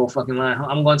sent the whole fucking line.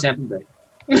 I'm going Tampa Bay.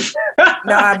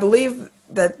 Now, I believe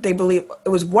that they believe it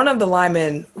was one of the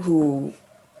linemen who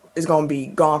is going to be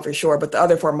gone for sure, but the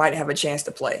other 4 might have a chance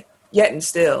to play. Yet and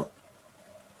still.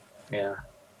 Yeah.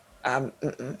 I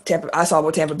saw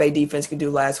what Tampa Bay defense could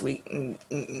do last week.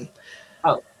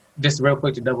 Oh, just real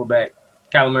quick to double back.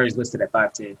 Kyler Murray's listed at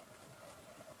 5'10".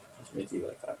 Like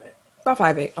 5'8". About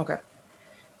 5'8". Okay.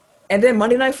 And then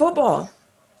Monday Night Football.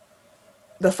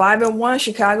 The 5-1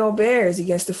 Chicago Bears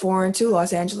against the 4-2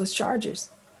 Los Angeles Chargers.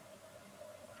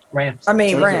 Rams. I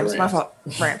mean, Chargers Rams. or My Rams? fault.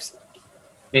 Rams.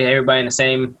 Yeah, everybody in the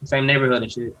same neighborhood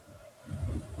and shit.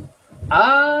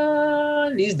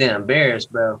 These damn Bears,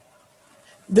 bro.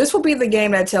 This will be the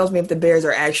game that tells me if the Bears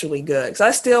are actually good. Because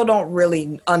I still don't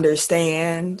really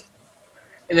understand.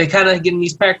 And they kind of getting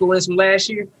these Packer wins from last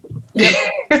year.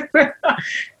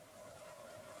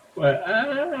 But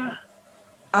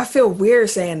I feel weird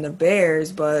saying the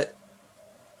Bears, but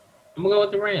I'm gonna go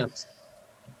with the Rams.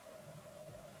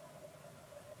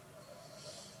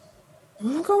 I'm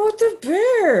going to go with the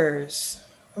Bears.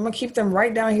 I'm going to keep them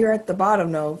right down here at the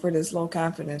bottom, though, for this low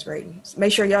confidence ratings.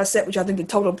 Make sure y'all set what y'all think the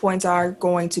total points are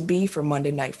going to be for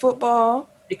Monday Night Football.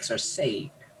 Picks are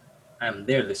saved. I'm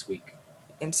there this week.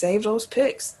 And save those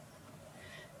picks.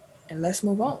 And let's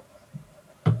move on.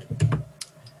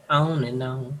 On and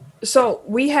on. So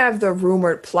we have the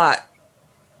rumored plot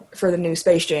for the new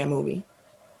Space Jam movie.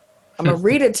 I'm going to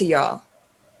read it to y'all.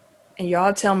 And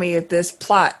y'all tell me if this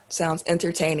plot sounds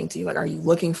entertaining to you. Like, are you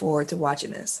looking forward to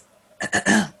watching this?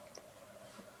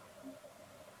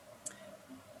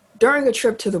 During a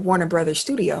trip to the Warner Brothers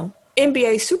studio,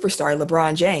 NBA superstar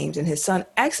LeBron James and his son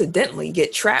accidentally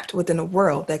get trapped within a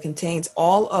world that contains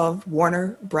all of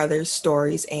Warner Brothers'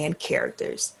 stories and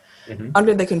characters. Mm-hmm.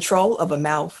 Under the control of a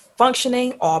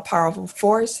malfunctioning, all-powerful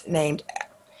force named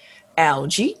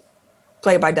Al-G,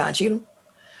 played by Don Cheadle.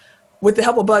 With the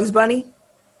help of Bugs Bunny,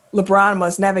 LeBron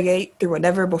must navigate through a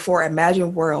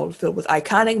never-before-imagined world filled with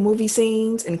iconic movie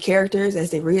scenes and characters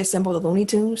as they reassemble the Looney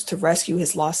Tunes to rescue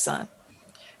his lost son.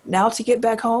 Now to get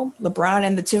back home, LeBron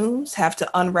and the Tunes have to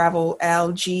unravel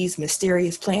Al-G's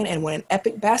mysterious plan and win an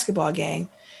epic basketball game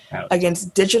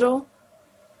against digital,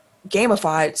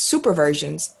 gamified super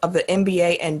versions of the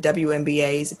NBA and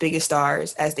WNBA's biggest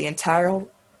stars as the entire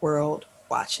world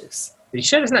watches. Are you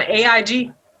sure it's not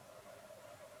AIG?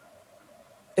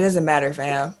 It doesn't matter,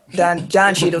 fam.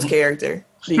 John Cheadle's character.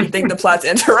 Do you think the plot's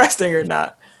interesting or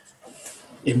not?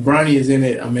 If Bronny is in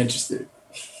it, I'm interested.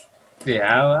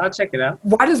 Yeah, I'll check it out.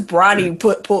 Why does Bronny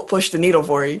push the needle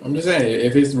for you? I'm just saying,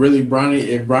 if it's really Bronny,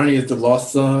 if Bronny is the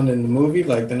lost son in the movie,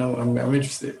 like then I'm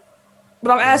interested.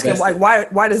 But I'm asking, like,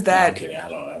 why does that? No,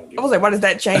 I'm kidding. I was like, why does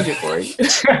that change it for you?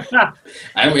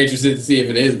 I'm interested to see if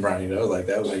it is Bronny though. Like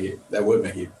that would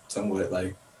make it somewhat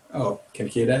like, oh, can a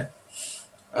kid that?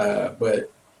 But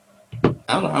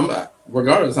I don't know.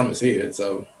 Regardless, I'm gonna see it.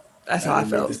 So that's how I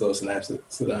felt. This little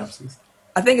synopsis.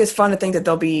 I think it's fun to think that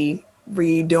they'll be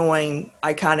redoing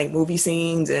iconic movie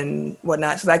scenes and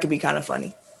whatnot, so that could be kind of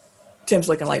funny. Tim's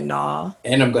looking like, nah.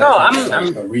 And I'm glad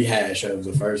I'm a rehash of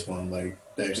the first one. Like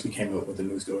they actually came up with a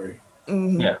new story.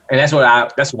 Mm-hmm. Yeah, and that's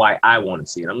why I want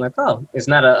to see it. I'm like, oh, it's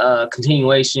not a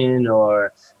continuation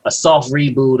or a soft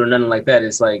reboot or nothing like that.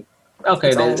 It's like, okay,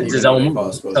 it's his own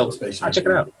movie. So I'll check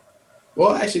it out.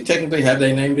 Well, actually, technically, have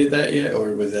they named it that yet,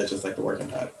 or was that just like the working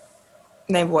title?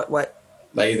 Named what?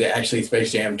 Like, is it actually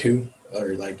Space Jam 2,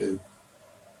 or like the?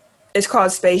 It's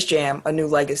called Space Jam: A New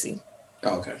Legacy.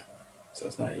 Oh, okay. So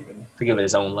it's not even to give it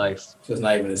its own life. So it's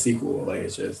not even a sequel. Like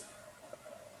it's just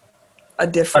a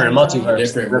different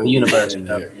multiverse, different universe.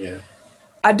 Yeah.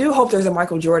 I do hope there's a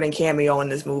Michael Jordan cameo in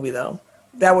this movie, though.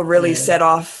 That would really set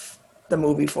off the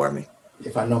movie for me.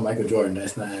 If I know Michael Jordan,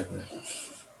 that's not happening.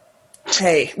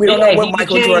 Hey, we don't know what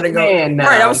Michael Jordan goes.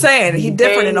 Right, I'm saying he's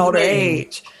different in older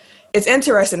age. It's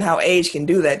interesting how age can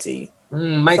do that to you.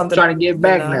 Mike's trying to get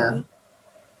back now.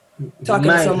 Talking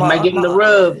to someone, might give him the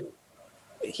rub.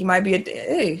 He might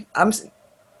be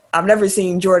I've never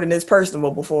seen Jordan this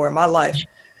personable before in my life.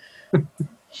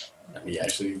 He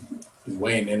actually is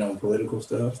weighing in on political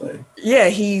stuff. Like, yeah,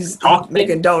 he's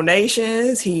making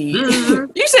donations.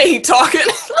 You say he talking?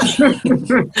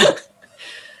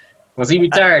 Was he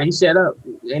retired? He shut up.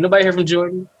 Ain't nobody heard from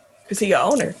Jordan. Cause he an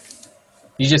owner.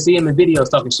 You just see him in videos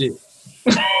talking shit.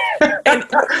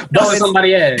 Busting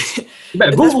somebody ass. You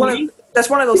better that's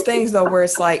one of those things though where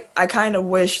it's like I kind of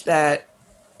wish that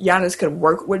Giannis could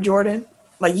work with Jordan.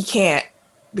 Like he can't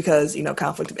because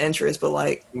conflict of interest. But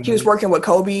like he was working with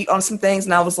Kobe on some things,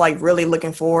 and I was like really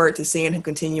looking forward to seeing him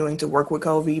continuing to work with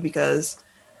Kobe because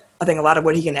I think a lot of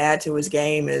what he can add to his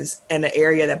game is in an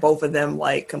area that both of them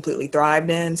like completely thrived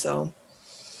in. So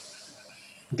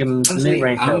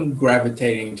I'm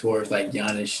gravitating towards like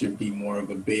Giannis should be more of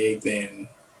a big than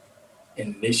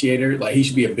an initiator. Like he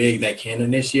should be a big that can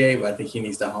initiate, but I think he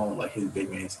needs to hone like his big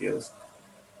man skills.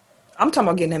 I'm talking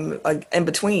about getting him an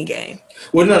in-between game.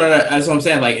 Well, no. That's what I'm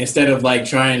saying. Like, instead of like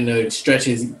trying to stretch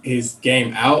his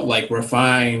game out, like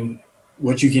refine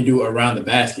what you can do around the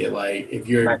basket. Like, if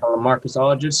you're like Marcus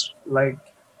Aldridge, like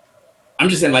I'm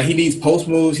just saying, like he needs post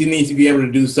moves. He needs to be able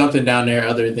to do something down there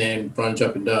other than run,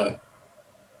 jump, and dunk.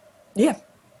 Yeah,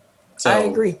 So, I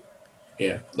agree.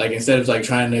 Yeah, like instead of like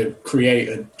trying to create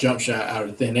a jump shot out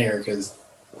of thin air, because.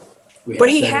 But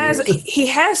he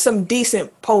has some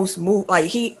decent post move. Like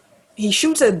he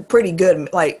shoots a pretty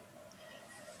good, like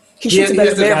he shoots a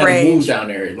better mid range down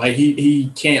there. Like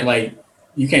he can't, like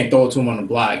you can't throw it to him on the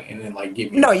block and then like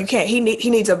give you. No, you can't. He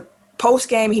needs a post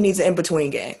game. He needs an in between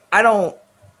game.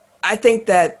 I think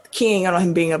that keying on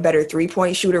him being a better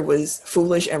 3-point shooter was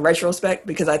foolish in retrospect,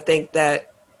 because I think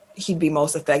that he'd be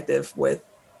most effective with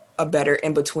a better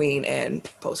in between and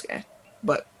post game.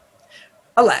 But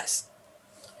alas,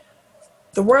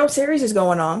 the World Series is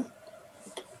going on.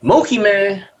 Mookie,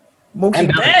 man.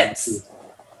 Mookie Betts.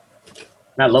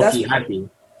 Not low-key, high-key.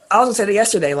 I was gonna say that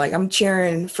yesterday. Like, I'm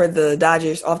cheering for the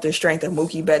Dodgers off the strength of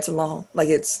Mookie Betts alone. Like,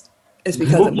 it's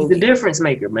because of Mookie. The difference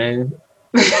maker, man.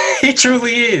 He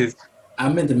truly is. I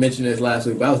meant to mention this last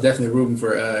week, but I was definitely rooting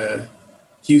for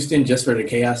Houston just for the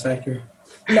chaos factor.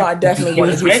 No, I definitely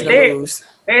wanted Houston to lose.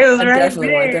 I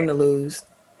definitely want them to lose.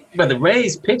 But the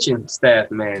Rays pitching staff,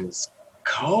 man, is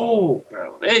cold,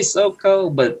 bro. They're so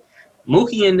cold. But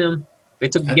Mookie and them, they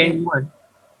took game one.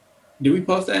 Did we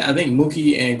post that? I think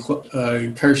Mookie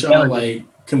and Kershaw like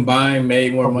combined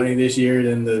made more money this year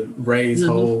than the Rays'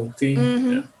 whole team.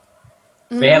 Mm-hmm.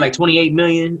 Yeah. They had like $28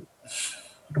 million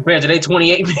compared to their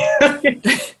 $28 million,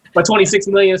 or $26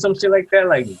 million or some shit like that.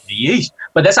 Like, yeesh.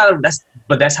 But that's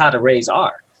how the Rays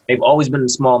are. They've always been a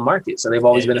small market, so they've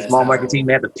always been a small market team.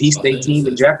 They have to piece their team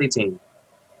and draft their team.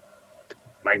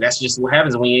 Like, that's just what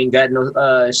happens when you ain't got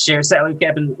no shared salary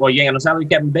cap or you ain't got no salary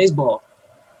cap in baseball.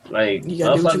 Like,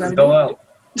 motherfuckers go out.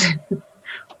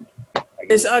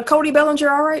 Is Cody Bellinger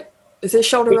all right? Is his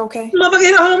shoulder okay? Motherfucker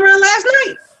hit a home run last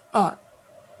night.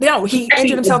 No, he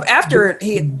injured himself after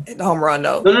he hit the home run,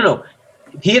 though. No.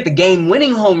 He hit the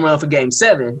game-winning home run for Game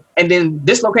 7, and then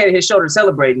dislocated his shoulder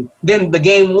celebrating. Then the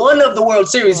Game 1 of the World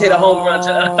Series hit a home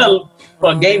run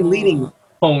for a game-leading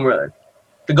home run.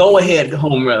 The go-ahead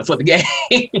home run for the game.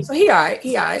 So he all right.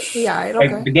 Okay.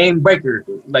 Like the game breaker.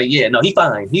 Like, yeah, no, he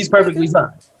fine. He's perfectly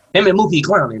fine. Him and Mookie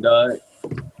clowning, dog.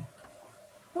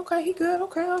 Okay, he good.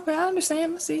 Okay. I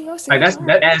understand. I see. Like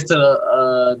that adds to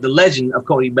the legend of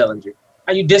Cody Bellinger.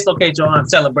 How you dislocate your arm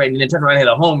celebrating and then turn around and hit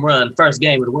a home run first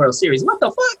game of the World Series? What the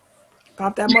fuck?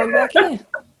 Pop that mug back in.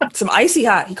 Some icy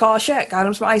hot. He called Shaq. Got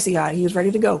him some icy hot. He was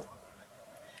ready to go.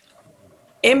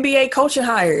 NBA coaching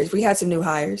hires. We had some new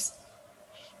hires.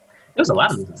 There was a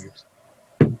lot of new hires.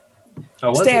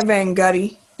 Stan Van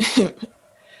Gundy.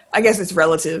 I guess it's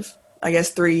relative. I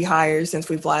guess 3 hires since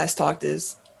we've last talked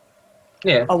is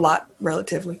a lot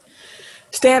relatively.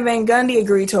 Stan Van Gundy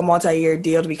agreed to a multi-year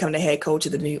deal to become the head coach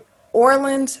of the New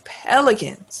Orleans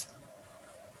Pelicans.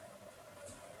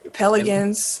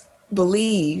 Pelicans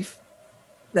believe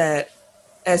that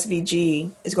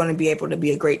SVG is going to be able to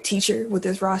be a great teacher with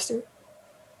this roster.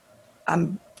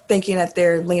 I'm thinking that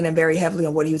they're leaning very heavily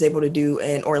on what he was able to do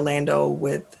in Orlando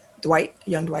with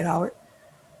young Dwight Howard.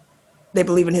 They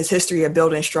believe in his history of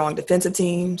building strong defensive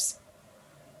teams.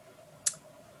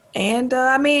 And,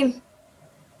 Van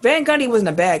Gundy wasn't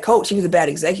a bad coach. He was a bad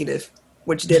executive,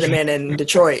 which did him in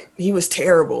Detroit. He was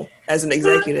terrible as an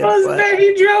executive. But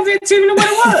he drove it to me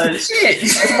what it was. Shit.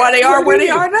 That's why they are where they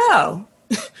are now.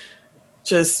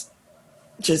 just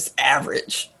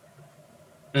average.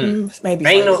 Maybe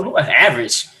ain't no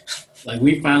average. Like,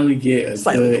 we finally get a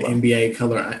good NBA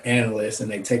color analyst, and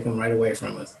they take him right away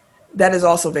from us. That is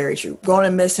also very true. Going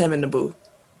to miss him in the booth.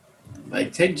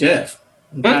 Like, take Jeff.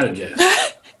 I'm proud of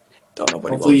Jeff. Don't know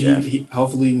what Jeff.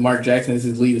 Hopefully Mark Jackson is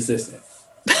his lead assistant.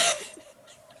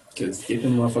 Because get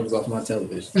them motherfuckers off my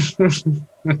television.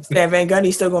 Stan Van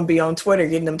Gundy's still going to be on Twitter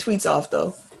getting them tweets off,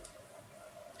 though.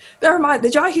 Never mind.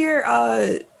 Did y'all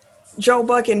hear Joe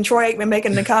Buck and Troy Aikman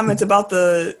making the comments about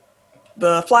the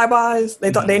flybys?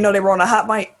 They thought they know they were on a hot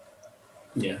mic.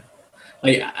 Yeah.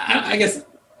 Like, I guess...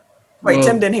 Wait,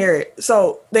 Tim didn't hear it.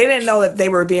 So they didn't know that they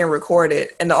were being recorded,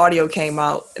 and the audio came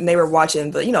out, and they were watching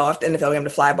the NFL game to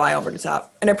fly by over the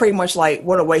top, and they're pretty much like,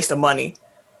 "What a waste of money!"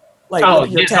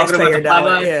 Like your taxpayer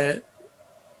dollar.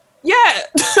 Yeah.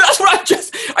 That's what I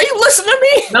just. Are you listening to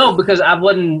me? No, because I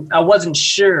wasn't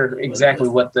sure exactly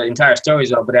what the entire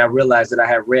stories are, but I realized that I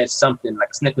had read something like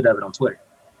a snippet of it on Twitter.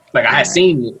 Like I had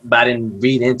seen it, but I didn't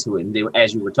read into it, and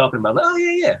as you were talking about, like, oh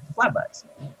yeah, flybys.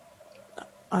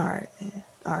 All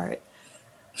right.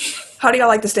 How do y'all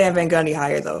like the Stan Van Gundy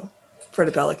hire, though? for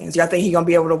the Pelicans? Y'all think he's going to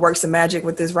be able to work some magic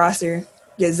with this roster?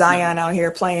 Get Zion out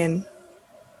here playing?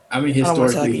 I mean,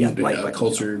 historically, he's been a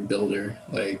culture builder.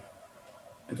 Like,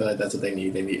 I feel like that's what they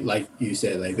need. They need, like you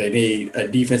said, like they need a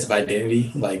defensive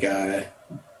identity. Like,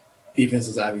 defense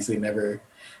is obviously never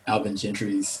Alvin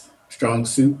Gentry's strong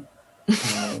suit.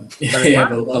 They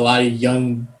have a lot of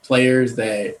young players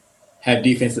that have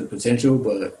defensive potential,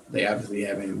 but they obviously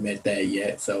haven't met that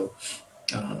yet. So,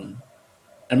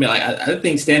 I mean, like, I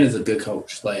think Stan is a good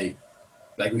coach. Like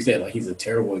we said, like he's a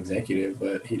terrible executive,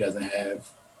 but he doesn't have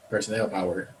personnel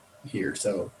power here.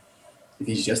 So, if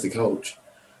he's just a coach,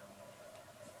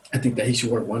 I think that he should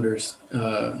work wonders.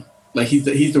 Like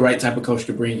he's the right type of coach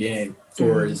to bring in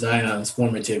for Zion's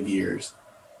formative years.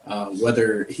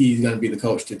 Whether he's going to be the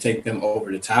coach to take them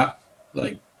over the top,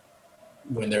 like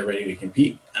when they're ready to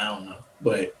compete, I don't know.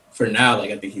 But for now,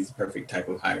 like I think he's the perfect type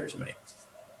of hire to make.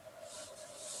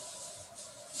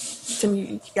 Tim,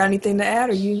 you got anything to add,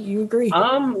 or you agree?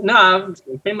 No, I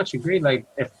pretty much agree. Like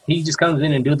if he just comes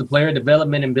in and do the player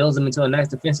development and builds them into a nice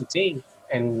defensive team,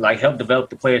 and like help develop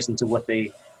the players into what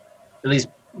they, at least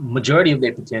majority of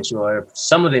their potential or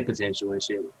some of their potential and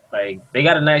shit. Like they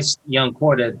got a nice young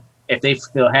core that if they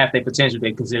feel half their potential,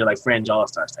 they consider like fringe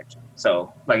all-stars type shit.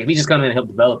 So like if he just comes in and help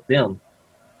develop them,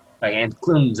 like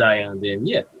including Zion, then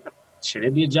yeah, should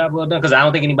it be a job well done? Because I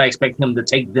don't think anybody expects him to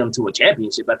take them to a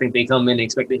championship. I think they come in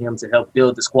expecting him to help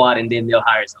build the squad, and then they'll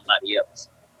hire somebody else.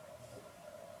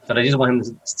 So they just want him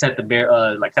to set the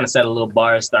kind of set a little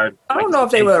bar and start. I don't know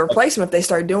if they will replace him if they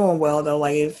start doing well though.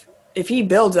 Like if he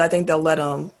builds it, I think they'll let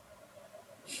him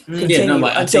continue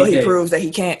until he proves that he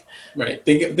can't. Right.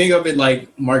 Think of it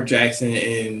like Mark Jackson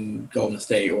in Golden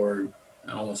State, or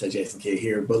I don't want to say Jason Kidd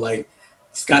here, but like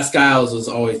Scott Skiles was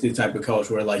always the type of coach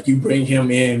where like you bring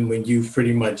him in when you've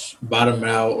pretty much bottomed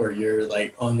out or you're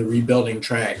like on the rebuilding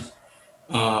track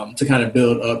to kind of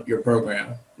build up your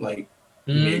program. Like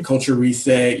you need a culture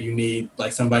reset. You need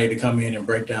like somebody to come in and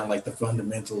break down like the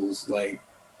fundamentals. Like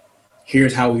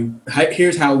here's how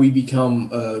we become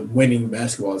a winning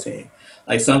basketball team.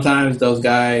 Like sometimes those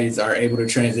guys are able to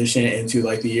transition into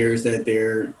like the years that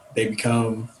they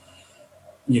become,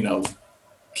 you know,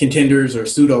 contenders or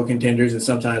pseudo contenders, and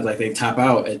sometimes like they top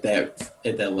out at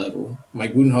that level.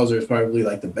 Mike Budenholzer is probably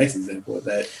like the best example of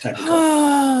that type of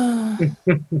culture.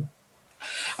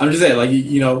 I'm just saying, like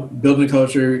you know, building a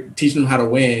culture, teaching them how to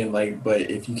win. Like, but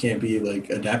if you can't be like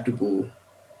adaptable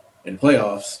in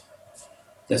playoffs,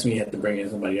 that's when you have to bring in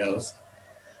somebody else.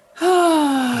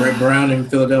 Brett Brown in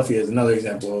Philadelphia is another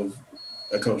example of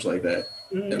a coach like that.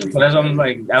 But that's what I'm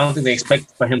like. I don't think they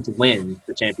expect for him to win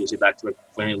the championship.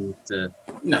 For him to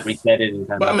reset it and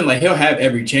But I mean, like he'll have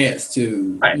every chance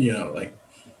to, you know, like.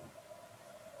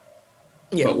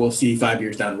 Yeah. But we'll see 5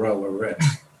 years down the road where we're at.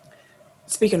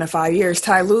 Speaking of 5 years,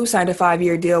 Ty Lue signed a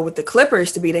 5-year deal with the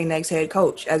Clippers to be their next head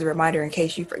coach. As a reminder, in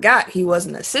case you forgot, he was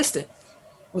an assistant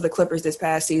with the Clippers this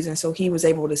past season, so he was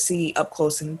able to see up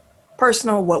close and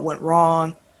personal what went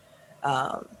wrong,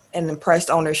 and impressed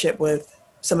ownership with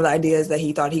some of the ideas that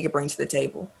he thought he could bring to the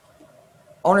table.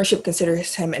 Ownership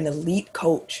considers him an elite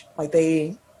coach. Like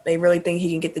they really think he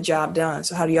can get the job done.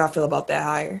 So how do y'all feel about that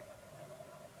hire?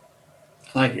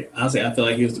 I like it. Honestly, I feel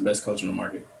like he was the best coach in the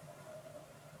market.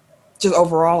 Just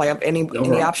overall, like any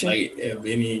option? Like if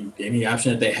any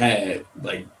option that they had,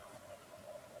 like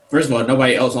first of all,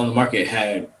 nobody else on the market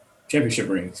had championship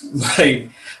rings. Like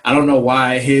I don't know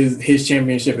why his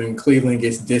championship in Cleveland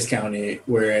gets discounted,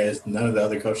 whereas none of the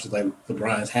other coaches like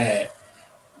LeBron's had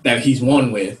that he's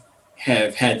won with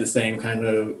have had the same kind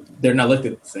of. They're not looked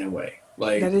at the same way.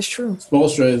 Like that is true.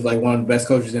 Spoelstra is like one of the best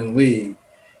coaches in the league,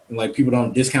 and like people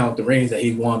don't discount the rings that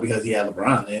he's won because he had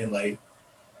LeBron. And like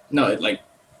no, like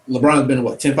LeBron's been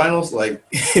to 10 finals, like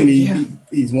and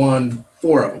he's won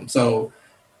 4 of them. So.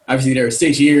 Obviously, there were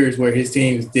 6 years where his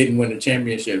teams didn't win a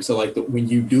championship. So, like, when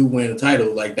you do win a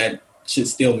title, like, that should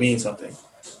still mean something.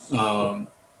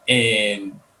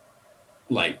 And,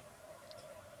 like,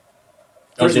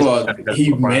 first of all,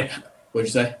 he meant – what'd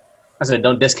you say? I said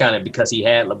don't discount it because he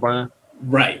had LeBron.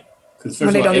 Right. Because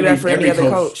first of all, every other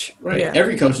coach. Right. Yeah.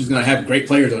 Every coach is going to have great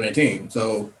players on their team.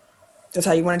 So that's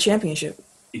how you win a championship.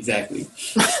 Exactly.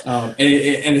 And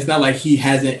it's not like he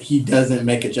doesn't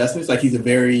make adjustments. Like, he's a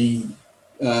very –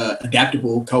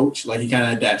 adaptable coach. Like he kind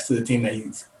of adapts to the team that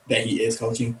he is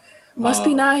coaching. Must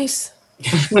be nice.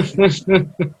 Because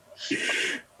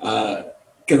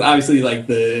obviously, like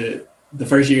the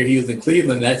first year he was in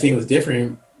Cleveland, that team was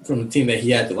different from the team that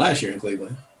he had the last year in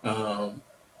Cleveland. And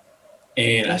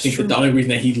that's I think that the only reason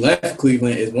that he left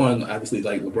Cleveland is one, obviously,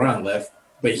 like LeBron left,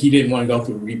 but he didn't want to go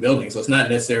through rebuilding. So it's not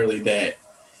necessarily that,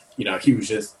 you know, he was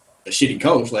just a shitty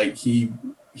coach. Like he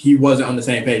he wasn't on the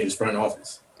same page as front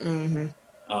office. Mm-hmm.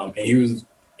 And he was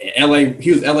in LA.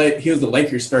 He was the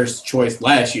Lakers' first choice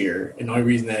last year, and the only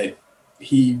reason that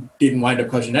he didn't wind up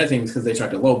coaching that team is because they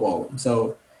tried to lowball him.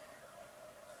 So,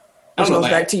 which goes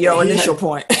back to your initial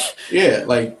point. Yeah,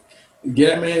 like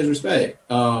get that man his respect.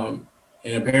 And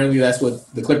apparently that's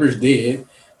what the Clippers did.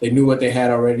 They knew what they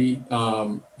had already.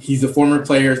 He's a former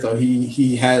player, so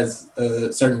he has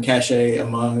a certain cachet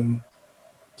among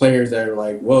players that are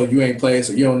like, well, you ain't played,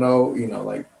 so you don't know. You know,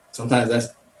 like sometimes that's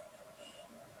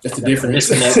the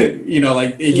difference. You know,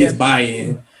 like it gets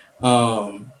buy-in.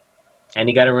 And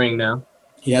he got a ring now.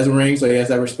 He has a ring, so he has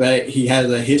that respect. He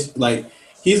has he's like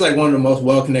one of the most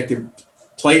well-connected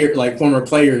former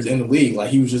players in the league.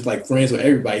 Like he was just like friends with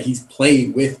everybody. He's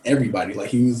played with everybody. Like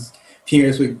he was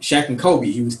teammates with Shaq and Kobe.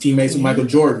 He was teammates with Michael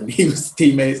Jordan. He was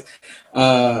teammates.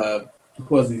 Who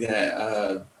was he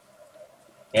that?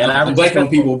 I'm blanking on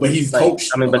people, but he's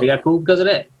coached. But he got cool because of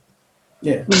that.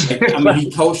 Yeah,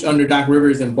 he coached under Doc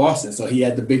Rivers in Boston, so he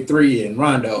had the big three and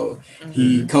Rondo. Mm-hmm.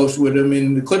 He coached with him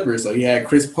in the Clippers, so he had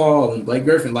Chris Paul and Blake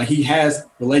Griffin. Like he has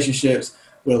relationships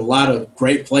with a lot of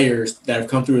great players that have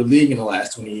come through the league in the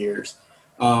last 20 years,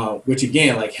 which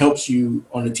again like helps you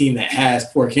on a team that has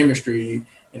poor chemistry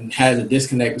and has a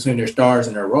disconnect between their stars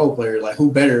and their role players. Like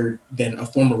who better than a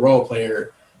former role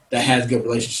player that has good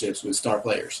relationships with star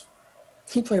players?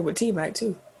 He played with T-Mac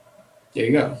too. There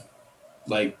you go.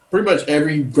 Like pretty much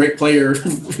every great player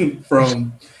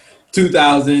from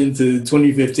 2000 to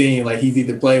 2015, like he's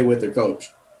either played with or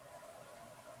coached.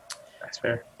 That's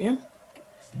fair. Yeah.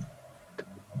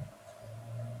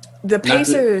 The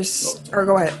Pacers, or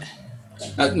go ahead.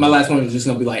 My last one was just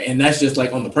gonna be like, and that's just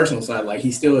like on the personal side. Like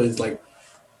he still is like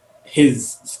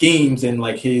his schemes and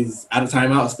like his out of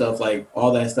timeout stuff. Like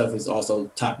all that stuff is also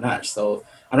top notch. So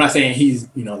I'm not saying he's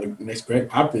the next Greg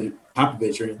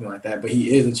Popovich or anything like that, but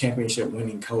he is a championship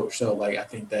winning coach. So like I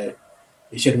think that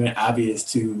it should have been obvious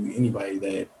to anybody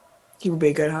that he would be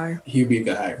a good hire. He would be a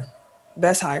good hire.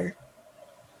 Best hire.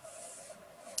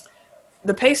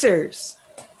 The Pacers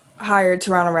hired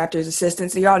Toronto Raptors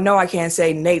assistants. So y'all know I can't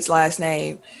say Nate's last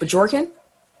name. Bjorken?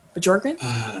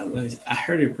 I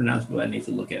heard it pronounced, but I need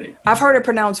to look at it. I've heard it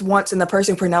pronounced once, and the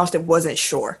person who pronounced it wasn't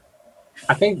sure.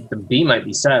 I think the B might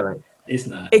be silent. It's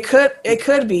not. It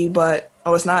could be, but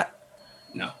it's not.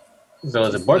 No. So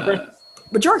is it Borkman?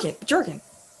 Bjorken.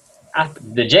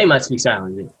 The J must be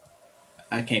silent.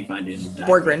 I can't find it in the document.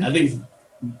 Borgren. I think it's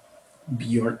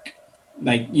Bjork.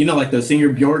 Like like the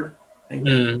singer Bjork.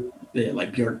 Yeah,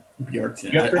 like Bjork.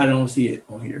 I don't see it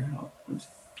on here.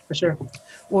 For sure.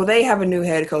 Well, they have a new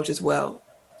head coach as well.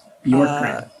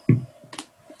 Bjork.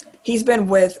 He's been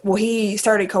he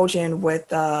started coaching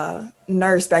with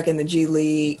Nurse back in the G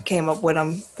League, came up with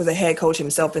him for the head coach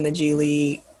himself in the G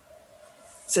League,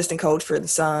 assistant coach for the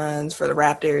Suns, for the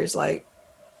Raptors. Like,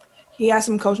 he has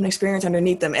some coaching experience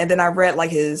underneath them. And then I read like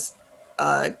his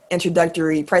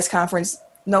introductory press conference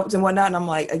notes and whatnot. And I'm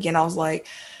like, again, I was like,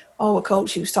 oh, a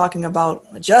coach who's talking about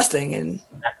adjusting and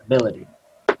ability.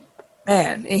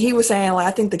 Man, and he was saying, like,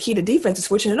 I think the key to defense is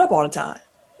switching it up all the time.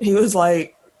 He was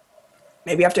like,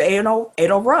 maybe after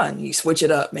 8-0 run, you switch it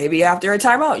up. Maybe after a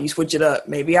timeout, you switch it up.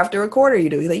 Maybe after a quarter,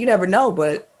 you do. He's like, you never know,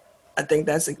 but I think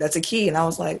that's a key. And I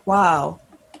was like, wow,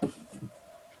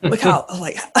 look how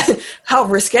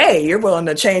risque you're willing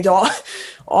to change all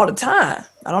the time.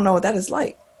 I don't know what that is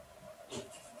like,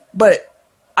 but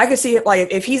I could see it like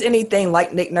if he's anything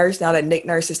like Nick Nurse now that Nick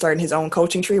Nurse is starting his own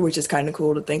coaching tree, which is kind of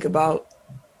cool to think about.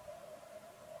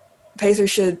 Pacers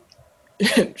should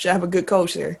have a good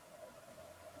coach there.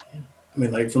 I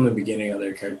mean, like from the beginning of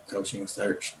their coaching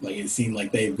search, like it seemed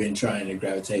like they've been trying to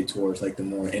gravitate towards like the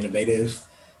more innovative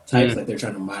types. Like they're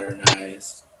trying to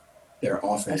modernize their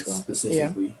offense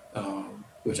specifically,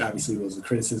 which obviously was a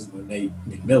criticism of Nate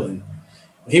McMillan.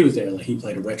 When he was there, like he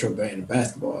played a retro brand of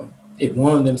basketball. It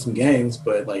won them some games,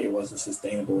 but like it wasn't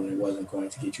sustainable and it wasn't going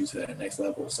to get you to that next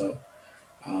level. So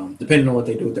depending on what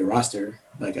they do with their roster,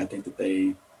 like I think that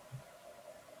they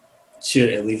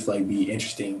should at least like be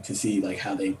interesting to see like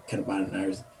how they kind of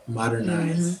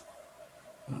modernize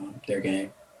their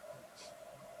game.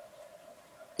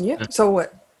 Yeah. So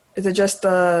what is it? Just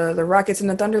the Rockets and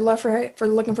the Thunder left for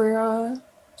looking for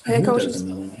head coaches?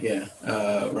 Yeah,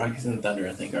 Rockets and the Thunder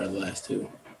I think are the last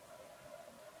two.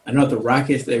 I know the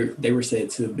Rockets they were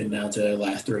said to have been down to their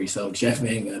last three. So Jeff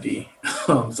Van Gundy,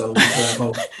 so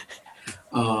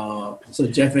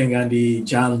Jeff Van Gundy,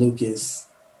 John Lucas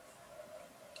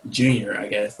Jr., I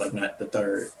guess, like not the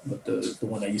third, but the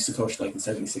one that used to coach like the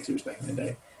 76ers back in the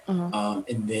day.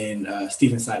 And then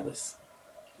Stephen Silas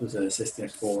was an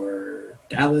assistant for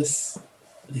Dallas.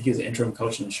 I think he was an interim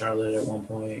coach in Charlotte at one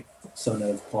point, son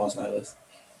of Paul Silas.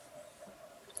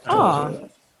 Oh,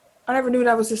 I never knew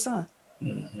that was his son.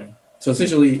 Mm-hmm. So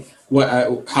essentially,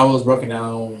 how it was broken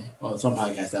down on some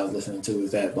podcast I was listening to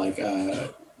is that like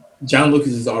John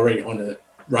Lucas is already on the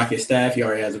Rocket staff. He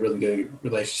already has a really good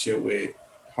relationship with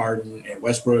Harden and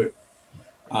Westbrook.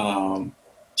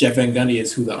 Jeff Van Gundy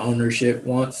is who the ownership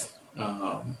wants.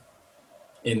 And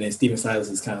then Steven Silas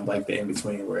is kind of like the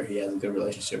in-between where he has a good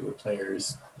relationship with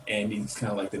players and he's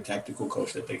kind of like the tactical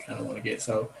coach that they kind of want to get.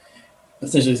 So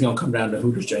essentially it's going to come down to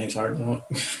who does James Harden want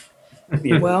at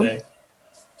the end of the day.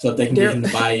 So if they can get him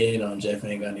to buy in on Jeff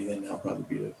Van Gundy, then that'll probably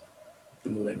be the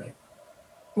move they make.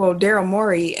 Well, Daryl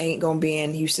Morey ain't going to be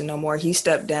in Houston no more. He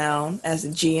stepped down as the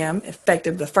GM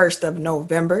effective the 1st of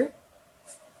November.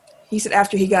 He said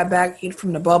after he got back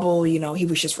from the bubble, he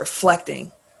was just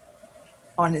reflecting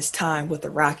on his time with the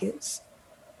Rockets.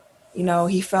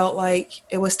 He felt like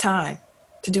it was time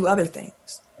to do other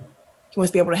things. He wants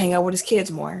to be able to hang out with his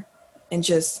kids more and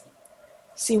just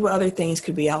see what other things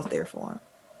could be out there for him.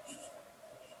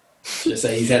 Just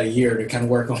say he's had a year to kind of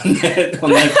work on that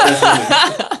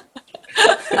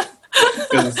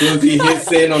because as soon as he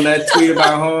hits in on that tweet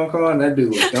about Hong Kong, that dude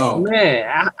was gone. Man,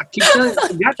 I keep telling you, I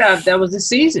forgot that was the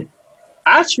season.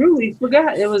 I truly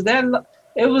forgot it was that.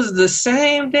 It was the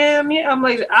same damn year. I'm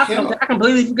like, I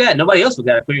completely forgot. Nobody else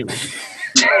forgot it, clearly.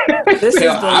 This is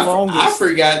the longest. I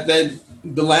forgot that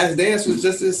The Last Dance was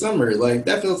just this summer. Like,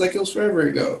 that feels like it was forever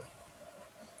ago.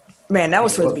 Man, that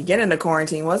was for the beginning of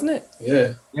quarantine, wasn't it?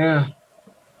 Yeah. Yeah.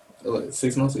 Like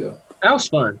 6 months ago. That was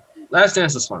fun. Last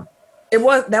Dance was fun.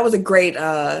 That was a great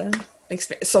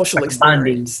social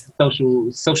experience.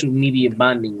 Bonding, social media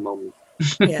bonding moment.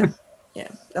 Yeah.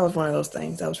 That was one of those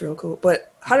things. That was real cool.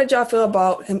 But how did y'all feel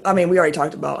about him? I mean, we already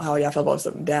talked about how y'all felt about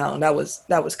stepping down. That was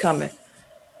coming.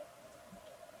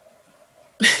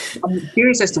 I'm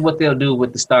curious as to what they'll do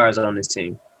with the stars on this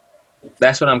team.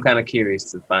 That's what I'm kind of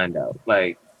curious to find out.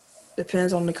 Like,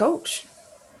 depends on the coach.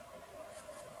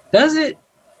 Does it?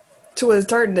 To a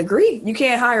certain degree. You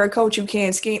can't hire a coach who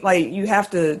can't scheme. Like, you have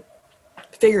to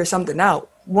figure something out.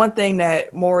 One thing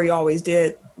that Morey always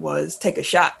did was take a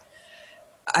shot.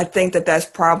 I think that's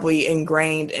probably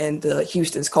ingrained in the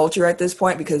Houston's culture at this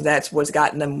point because that's what's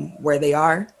gotten them where they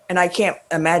are. And I can't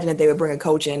imagine that they would bring a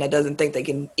coach in that doesn't think they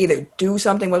can either do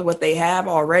something with what they have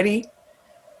already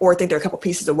or think they're a couple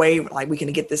pieces away, like we can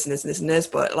get this and this and this and this.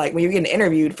 But like when you're getting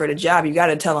interviewed for the job, you got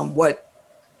to tell them what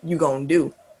you going to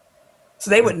do.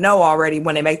 So they would know already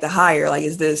when they make the hire, like,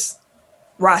 is this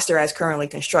roster as currently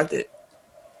constructed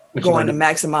going to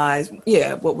maximize,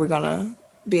 what we're going to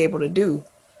be able to do.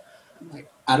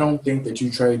 I don't think that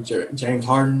you trade James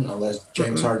Harden unless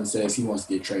James Harden says he wants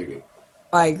to get traded.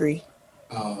 I agree.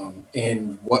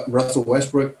 And Russell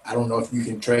Westbrook, I don't know if you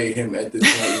can trade him at this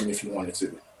point even if you wanted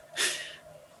to.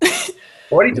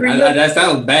 43. That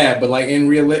sounds bad, but like being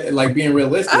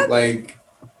realistic,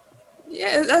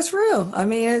 yeah, that's real. I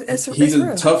mean, he's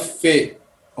a tough fit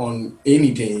on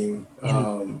any team.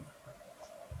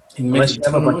 He makes a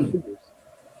ton of money.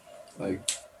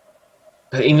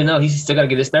 Even though he's still got to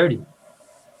get his 30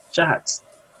 shots.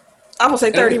 I'm gonna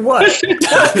say 30 what? I'm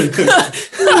gonna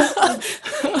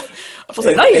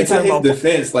say 90. In his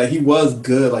defense, like he was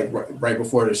good, like right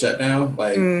before the shutdown,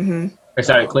 like they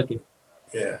started clicking.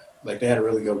 Yeah, like they had a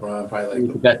really good run, probably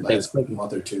like last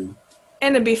month or two.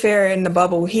 And to be fair, in the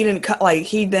bubble,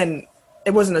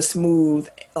 it wasn't a smooth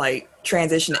like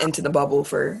transition into the bubble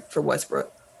for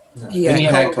Westbrook. No. He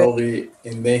had COVID,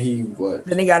 and then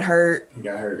he got hurt. He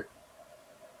got hurt,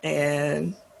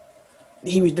 and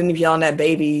he was yelling at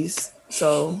babies.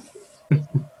 So, it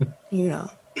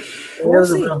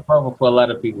was a real problem for a lot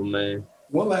of people, man.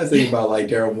 One last thing about like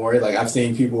Daryl Morey, like I've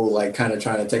seen people like kind of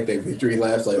trying to take their victory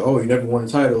laps, like, oh, he never won a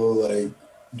title, like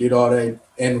did all that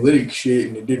analytic shit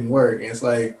and it didn't work. And it's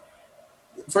like,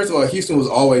 first of all, Houston was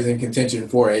always in contention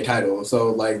for a title.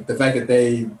 So like the fact that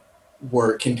they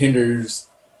were contenders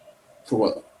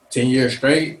for 10 years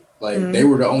straight, like they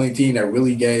were the only team that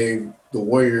really gave the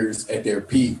Warriors at their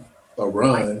peak a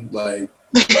run, like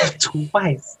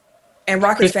twice. And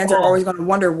Rockets fans are always going to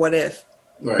wonder what if.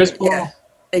 Right. Yeah,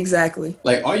 exactly.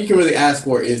 Like all you can really ask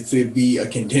for is to be a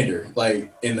contender.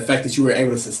 Like, and the fact that you were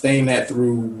able to sustain that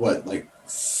through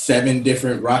 7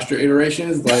 different roster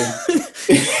iterations. Like,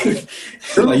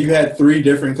 like you had 3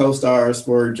 different co-stars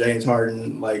for James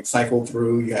Harden, like cycle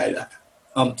through. You had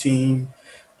team,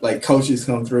 like coaches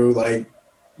come through. Like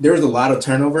there was a lot of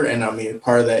turnover, and I mean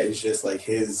part of that is just like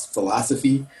his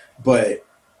philosophy. But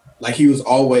like he was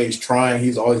always trying, he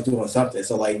was always doing something.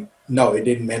 So like no, it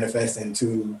didn't manifest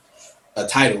into a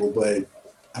title, but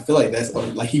I feel like that's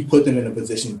like he put them in a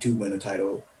position to win a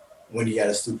title when he had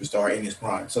a superstar in his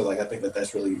prime. So like I think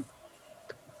that's really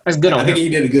That's good on I think him. he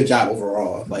did a good job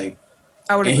overall. Like,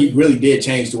 I would and agree. he really did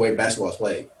change the way basketball's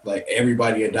played. Like,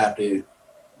 everybody adopted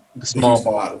The small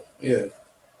Houston ball. model. Yeah.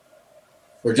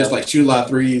 Or just like shoot a lot of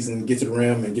threes and get to the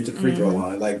rim and get to the free throw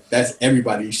line. Like, that's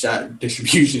everybody's shot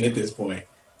distribution at this point.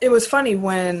 It was funny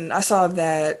when I saw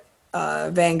that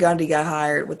Van Gundy got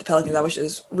hired with the Pelicans. I was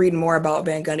just reading more about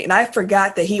Van Gundy, and I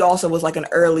forgot that he also was like an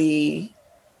early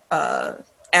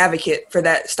advocate for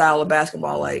that style of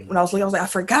basketball. Like when I was looking, I was like, I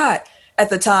forgot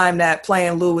at the time that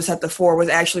playing Lewis at the 4 was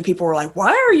actually, people were like, why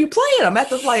are you playing him at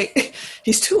the, like,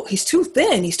 he's too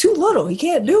thin, he's too little, he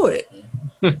can't do it.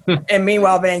 And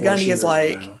meanwhile, Van Gundy is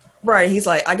like, right, he's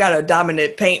like, I got a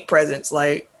dominant paint presence,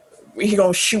 like he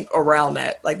gonna shoot around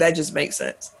that. Like that just makes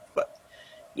sense. But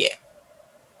yeah,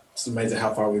 it's amazing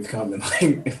how far we've come in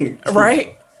like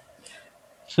right.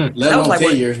 Let alone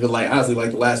 10 years, but like honestly,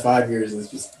 like the last 5 years is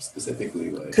just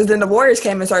specifically like. Because then the Warriors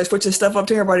came and started switching stuff up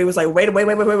to everybody. Was like, wait.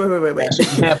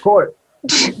 Half court.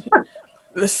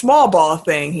 The small ball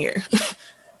thing here.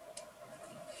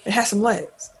 It has some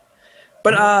legs.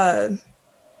 But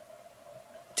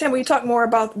Tim, will you talk more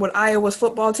about what Iowa's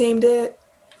football team did?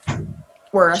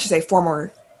 Or I should say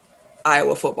former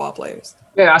Iowa football players.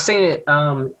 Yeah, I seen it.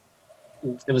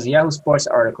 It was a Yahoo Sports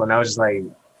article, and I was just like,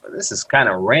 this is kind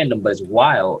of random, but it's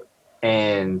wild.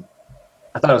 And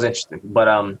I thought it was interesting.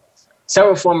 But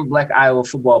several former Black Iowa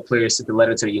football players sent a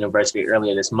letter to the university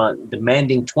earlier this month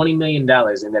demanding $20 million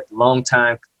and that the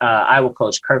longtime Iowa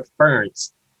coach Kirk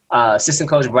Ferentz, assistant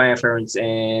coach Brian Ferentz,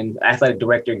 and athletic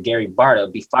director Gary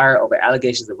Barta be fired over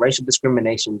allegations of racial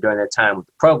discrimination during their time with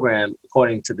the program,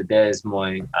 according to the Des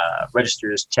Moines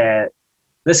Register's Chad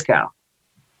Liskow.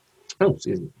 Oh,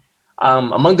 excuse me.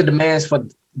 Among the demands for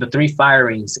the 3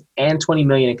 firings and $20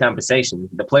 million in compensation,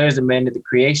 the players demanded the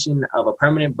creation of a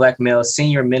permanent Black male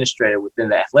senior administrator within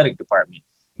the athletic department,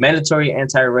 mandatory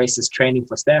anti-racist training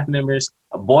for staff members,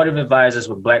 a board of advisors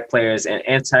with Black players and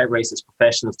anti-racist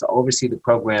professionals to oversee the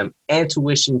program, and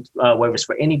tuition waivers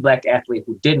for any Black athlete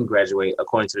who didn't graduate,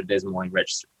 according to the Des Moines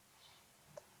Register.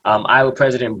 Iowa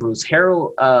President Bruce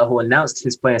Harrell, who announced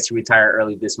his plans to retire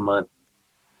early this month,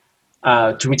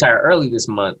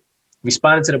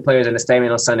 responded to the players in a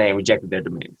statement on Sunday and rejected their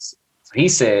demands. So he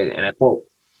said, and I quote,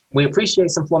 "We appreciate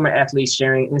some former athletes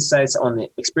sharing insights on the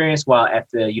experience while at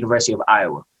the University of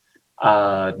Iowa.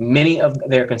 Many of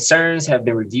their concerns have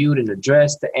been reviewed and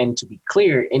addressed, and to be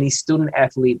clear, any student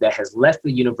athlete that has left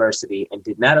the university and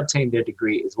did not obtain their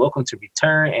degree is welcome to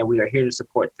return, and we are here to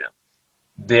support them.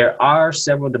 There are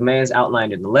several demands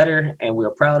outlined in the letter, and we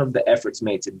are proud of the efforts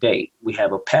made to date. We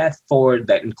have a path forward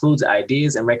that includes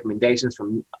ideas and recommendations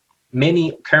from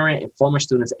many current and former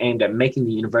students aimed at making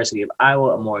the University of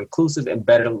Iowa a more inclusive and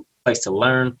better place to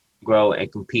learn, grow,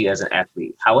 and compete as an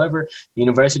athlete. However, the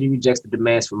university rejects the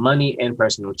demands for money and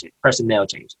personnel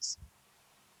changes."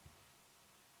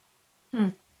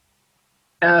 And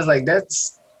I was like, I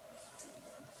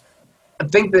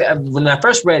think that when I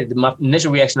first read it, my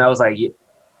initial reaction, I was like,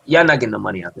 y'all not getting no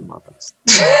money out there, motherfuckers.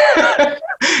 That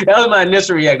was my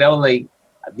initial reaction. I was like,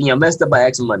 messed up by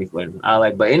asking money for it. I was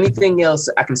like, but anything else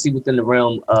I can see within the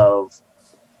realm of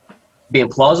being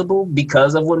plausible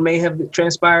because of what may have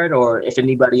transpired, or if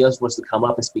anybody else wants to come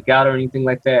up and speak out or anything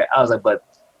like that. I was like, but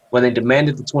when they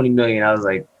demanded the $20 million, I was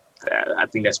like, I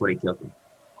think that's where he killed him.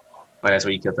 Or that's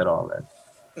where he killed it all at.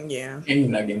 Yeah. And you're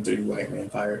not getting 3 Black men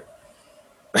fired.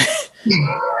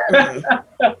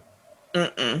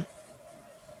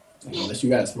 Unless you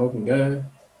got a smoking gun.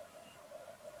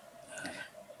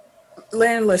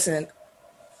 Len, listen,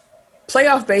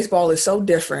 playoff baseball is so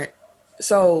different.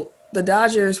 So the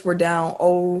Dodgers were down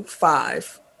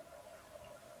 0-5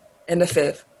 in the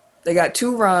 5th. They got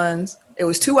 2 runs. It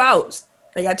was 2 outs.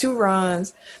 They got 2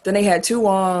 runs. Then they had 2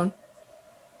 on.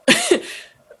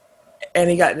 And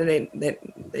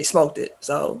they smoked it.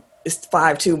 So it's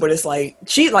 5-2, but it's like,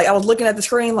 I was looking at the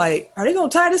screen like, are they going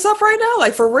to tie this up right now?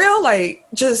 Like, for real? Like,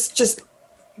 just,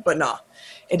 but no,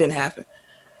 it didn't happen.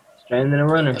 Stranding the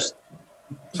runners.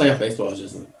 Playoff baseball is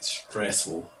just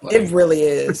stressful. Like, it really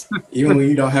is. Even when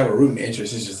you don't have a rooting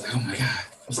interest, it's just like, oh my God.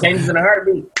 Changes in a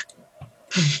heartbeat.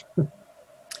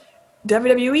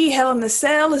 WWE Hell in a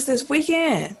Cell is this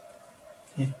weekend.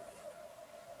 Yeah.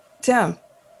 Tim,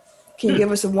 can you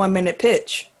give us a 1-minute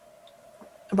pitch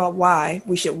about why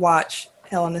we should watch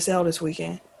Hell in a Cell this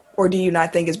weekend? Or do you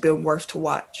not think it's been worth to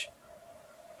watch?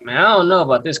 Man, I don't know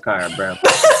about this card, bro.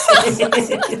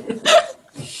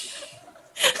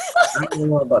 I don't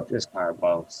know about this card,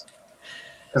 boss.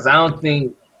 Because I don't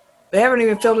think... They haven't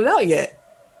even filled it out yet.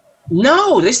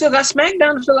 No, they still got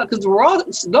SmackDown to fill out because the Raw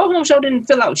Go Home Show didn't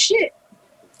fill out shit.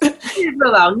 They didn't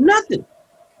fill out nothing.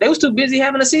 They was too busy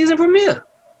having a season premiere.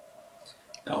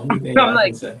 The only thing No, I'm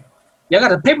like, y'all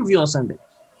got a pay-per-view on Sunday.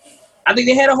 I think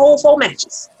they had a whole 4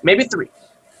 matches, maybe 3.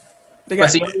 They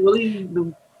got,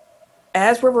 really,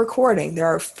 as we're recording, there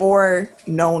are 4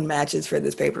 known matches for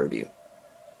this pay-per-view.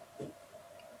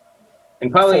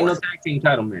 and probably ain't no tag team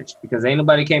title match because ain't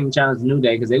nobody came and challenged New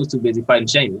Day because they was too busy fighting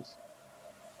Sheamus.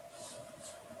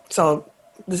 So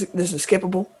this is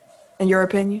skippable, in your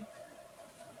opinion?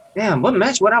 Damn, what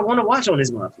match would I want to watch on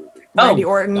this motherfucker? Randy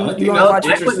Orton, you want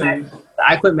to watch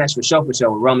I quit match for sure with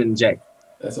Roman and Jay.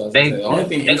 That's what I was saying. The only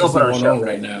thing interesting going on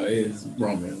right now is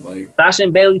Roman. Like Sasha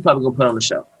and Bayley probably gonna put on the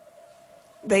show.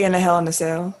 They in the Hell in a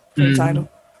Cell for the title.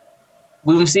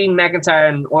 We've seen McIntyre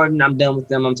and Orton. I'm done with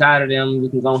them. I'm tired of them. We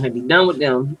can go ahead and be done with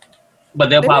them.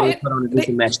 But they'll probably put on a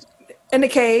decent match. In the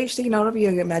cage. You know, it'll be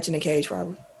a good match in the cage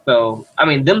probably. So, I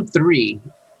mean, them 3,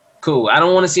 cool. I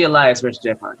don't want to see Elias versus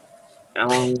Jeff Hardy.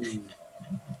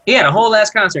 He had a whole ass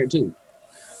concert, too.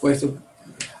 Wait, so...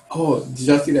 Oh, did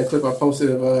y'all see that clip I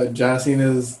posted of John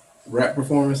Cena's rap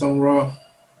performance on Raw?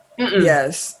 Mm-mm.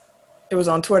 Yes. It was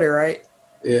on Twitter, right?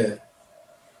 Yeah.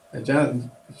 And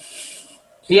John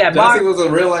Cena was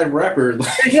a real life rapper.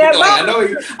 I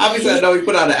know he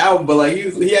put out an album, but like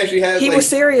he actually has was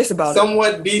serious about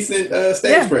somewhat decent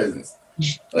stage presence.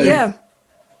 Like, yeah.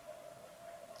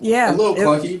 A little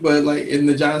clunky, but like in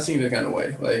the John Cena kind of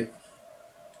way. Like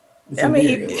I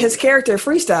mean, his character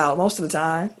freestyle most of the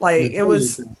time. Like it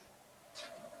was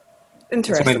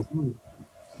interesting.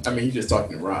 I mean, he's just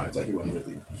talking in rhymes. Like he wasn't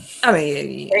really. I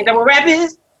mean, ain't that what rap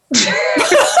is?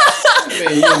 I mean,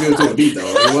 he didn't do it to a beat though.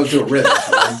 It wasn't to a rhythm.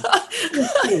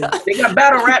 They got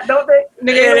battle rap, don't they?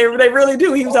 Yeah, they really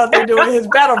do. He was out there doing his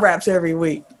battle raps every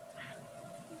week.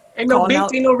 Ain't no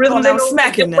beats, ain't no rhythms, ain't no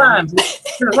smacking rhymes.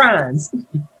 Rhymes.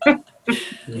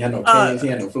 He had no cadence, he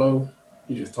had no flow.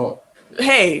 He just talked.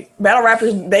 Hey, battle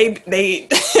rappers, they be on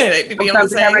the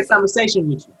same. Have a conversation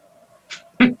with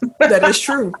you. That is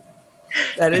true.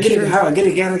 That is true. I get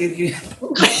it.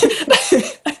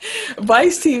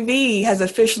 Vice TV has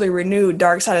officially renewed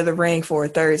Dark Side of the Ring for a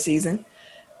 3rd season.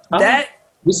 That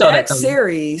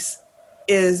series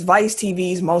is Vice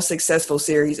TV's most successful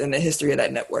series in the history of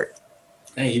that network.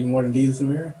 Hey, even more than Jesus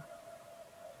and Mary?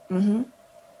 Mm-hmm.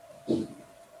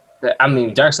 I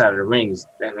mean, Dark Side of the Ring is...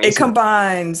 It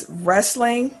combines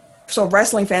wrestling, so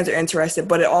wrestling fans are interested,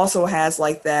 but it also has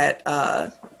like that,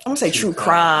 I won't say true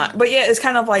crime, but yeah, it's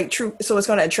kind of like true, so it's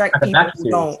going to attract people who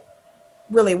don't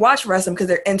really watch wrestling because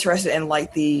they're interested in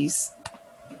like these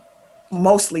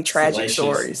mostly tragic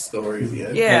stories.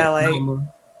 Yeah, like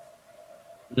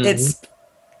it's...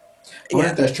 I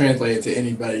wonder if that's translated to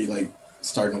anybody like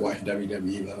starting to watch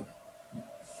WWE though.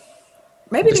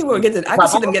 Maybe they will get I can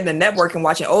see them getting the network and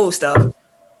watching old stuff.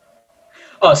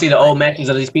 Oh, see the old matches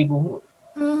of these people.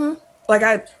 Mm-hmm.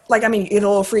 I mean, get a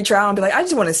little free trial and be like, I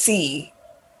just want to see,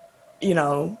 you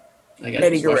know,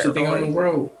 Eddie Guerrero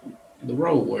on the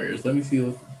Road Warriors. Let me see.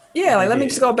 Let me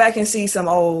just go back and see some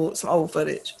old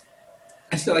footage.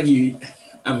 I feel like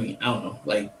I don't know,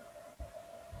 like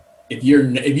if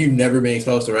you've never been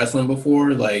exposed to wrestling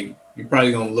before, like you're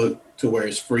probably gonna look to where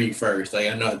it's free first. Like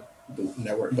I know the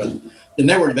network, but the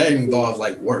network that involves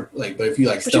like work. Like, but if you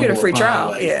like stumble you get a free upon,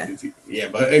 trial,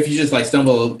 like, but if you just like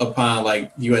stumble upon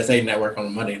like USA Network on a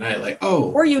Monday night, like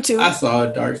or YouTube, I saw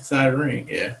Dark Side of the Ring.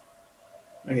 Yeah,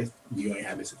 I guess viewing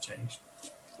habits have changed.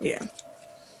 Yeah.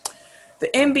 The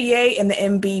NBA and the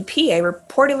NBPA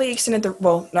reportedly extended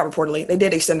not reportedly, they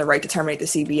did extend the right to terminate the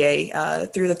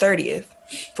CBA through the 30th.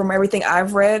 From everything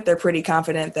I've read, they're pretty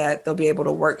confident that they'll be able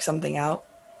to work something out.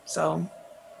 So,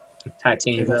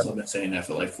 They've also been saying that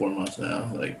for like 4 months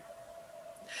now. Like,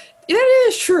 it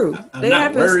is true. I'm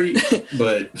not worried,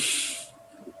 but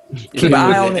keep an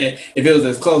eye on it. If it was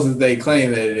as close as they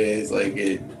claim that it is, like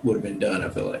it would have been done. I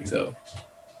feel like so,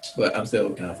 but I'm still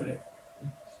confident.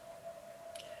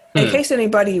 In case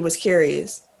anybody was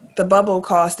curious, the bubble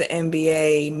cost the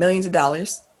NBA millions of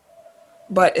dollars,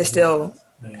 but it still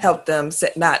helped them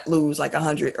not lose like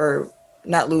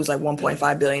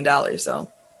 $1.5 billion.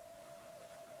 So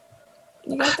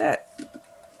you got that.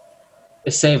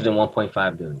 It saved them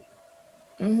 1.5 billion.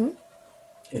 Mm-hmm.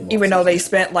 Even though they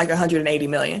spent like 180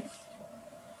 million.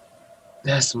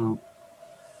 That's why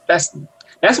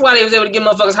they was able to give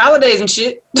motherfuckers holidays and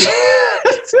shit.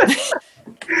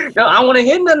 No, I don't want to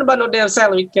hear nothing about no damn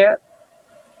salary cap.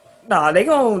 No,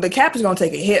 the cap is gonna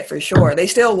take a hit for sure. They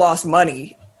still lost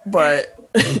money, but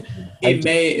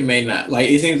it may not. Like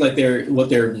it seems like what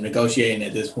they're negotiating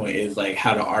at this point is like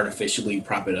how to artificially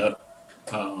prop it up.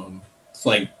 It's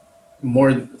like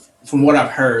more from what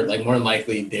I've heard, like more than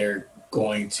likely they're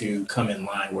going to come in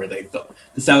line where they thought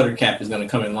the salary cap is going to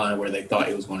come in line where they thought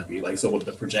it was going to be. Like, so with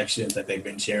the projections that they've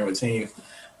been sharing with teams,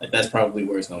 like that's probably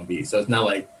where it's going to be. So it's not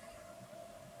like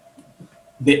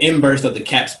the inverse of the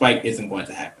cap spike isn't going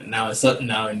to happen. Now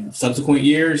in subsequent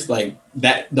years, like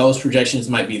that, those projections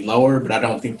might be lower, but I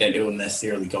don't think that it will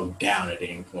necessarily go down at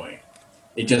any point.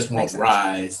 It just won't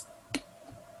rise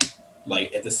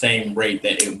like at the same rate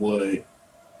that it would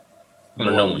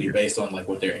normally based on like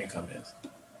what their income is.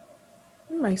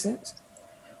 That makes sense.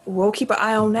 We'll keep an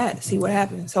eye on that, see what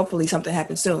happens. Hopefully something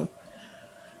happens soon.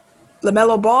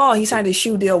 LaMelo Ball, he signed a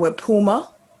shoe deal with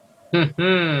Puma.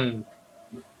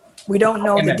 We don't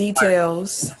know the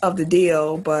details of the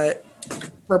deal, but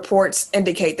reports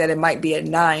indicate that it might be a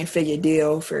 9-figure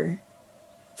deal for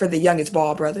the youngest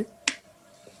Ball brother.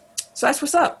 So that's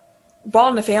what's up. Ball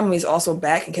in the Family is also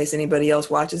back, in case anybody else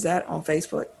watches that on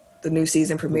Facebook. The new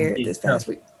season premiered this past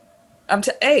week.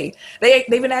 They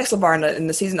even asked LeVar in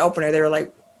the season opener, they were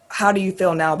like, how do you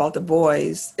feel now about the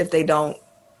boys if they don't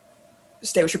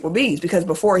stay with Triple B's? Because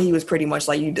before he was pretty much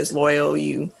like, you disloyal,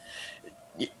 you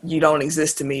don't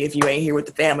exist to me if you ain't here with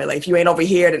the family. Like, if you ain't over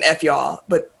here, then F y'all.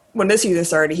 But when this season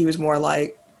started, he was more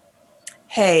like,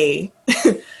 hey,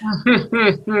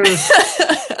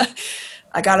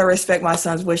 I got to respect my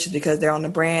son's wishes because they're on the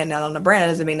brand. Now, on the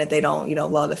brand doesn't mean that they don't,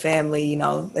 love the family.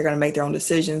 They're going to make their own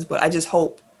decisions. But I just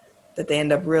hope that they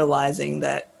end up realizing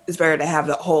that it's better to have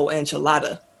the whole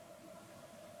enchilada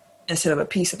instead of a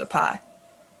piece of the pie.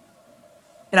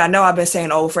 And I know I've been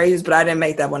saying old phrases, but I didn't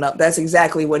make that one up. That's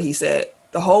exactly what he said.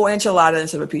 The whole enchilada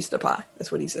instead of a piece of the pie.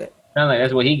 That's what he said. Sound like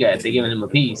that's what he got. They're giving him a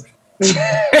piece.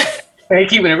 They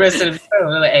keeping the rest of the show.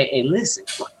 They're like, hey, listen,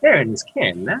 Sharon is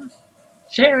Karen now.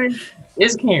 Sharon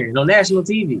is Karen on national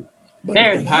TV. But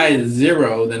if the pie is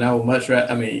 0, then I would much rather.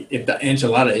 I mean, if the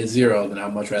enchilada is 0, then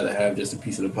I'd much rather have just a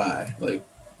piece of the pie. Like,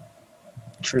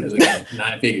 true. Again,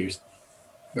 9 figures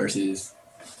versus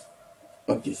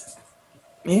buckets.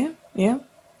 Yeah.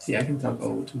 See, I can talk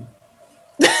old too.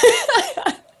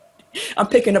 I'm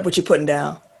picking up what you're putting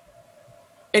down.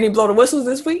 Any blow the whistles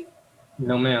this week?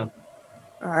 No, ma'am.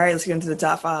 All right, let's get into the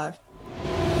top 5.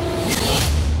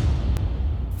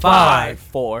 5,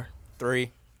 4,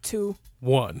 3, 2,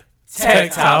 1.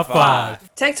 Tech Top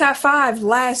 5. Tech Top 5.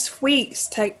 Last week's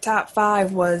Tech Top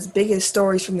 5 was biggest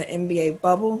stories from the NBA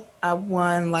bubble. I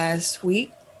won last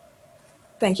week.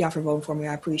 Thank y'all for voting for me.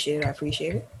 I appreciate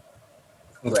it.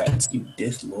 Congrats. You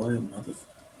disloyal motherfucker.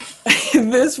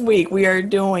 This week we are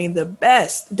doing the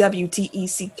best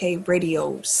WTECK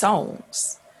radio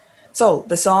songs. So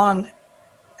the song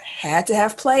had to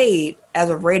have played as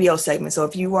a radio segment. So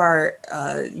if you are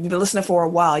you've been listening for a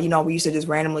while, we used to just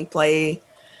randomly play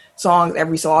songs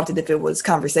every so often if it was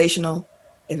conversational.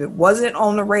 If it wasn't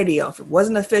on the radio, if it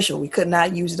wasn't official, we could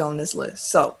not use it on this list.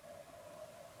 So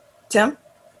Tim,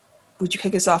 would you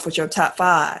kick us off with your top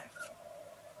 5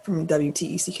 from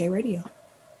WTECK radio?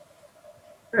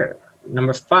 Sure.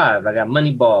 Number 5, I got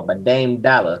Moneyball by Dame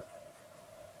Dollar.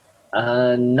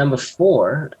 Number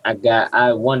 4, I got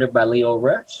I Wonder by Leo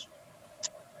Rush.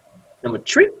 Number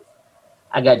 3,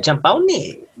 I got Jump On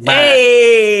It.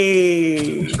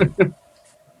 Hey!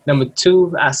 Number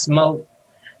 2, I Smoke,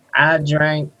 I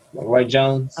Drank, Roy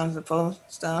Jones. I'm supposed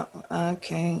to stop. I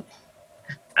can't.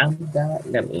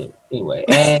 Anyway,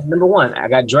 and number 1, I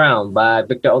got Drowned by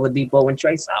Victor Oladipo and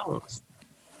Trey Songz.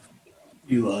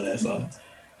 You love that song.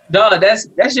 Dog,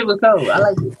 that shit was cold. I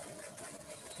like it.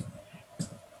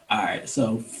 All right,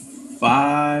 so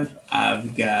 5,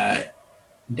 I've got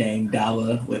Dame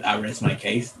Dollar with I Rest My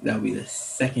Case. That'll be the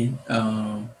second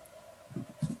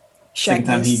second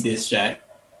time he dissed Shaq.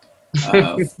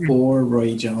 4,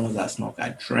 Roy Jones, I Smoke, I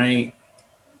Drank.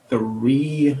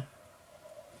 3,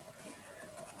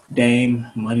 Dame,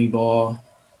 Moneyball.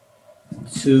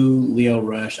 2, Leo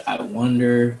Rush, I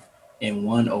Wonder. And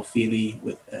 1, Ophelia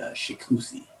with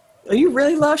Shikusi. Oh, you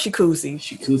really love Shikusi?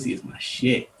 Shikusi is my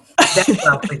shit. That's what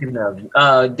I'm thinking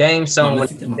of. Dame's song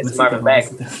with Marvin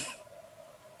Bagley.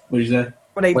 What did you say?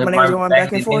 When they were going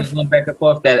back and forth? Going back and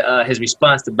forth, that his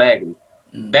response to Bagley.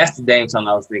 That's the Dame song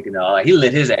I was thinking of. Like, he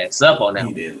lit his ass up on that.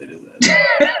 He did lit his ass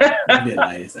up. He did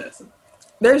light his ass up.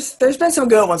 There's been some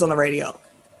good ones on the radio.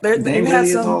 Dame really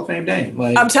is Hall of Fame Dame.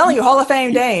 Like, I'm telling you, Hall of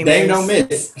Fame Dame. Dame don't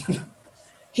miss.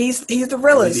 He's the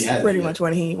realest pretty much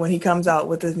when he comes out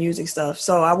with his music stuff.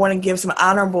 So I want to give some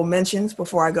honorable mentions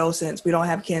before I go, since we don't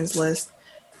have Ken's list.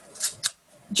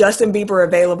 Justin Bieber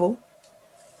available.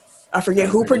 I forget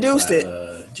who produced it.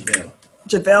 JaVale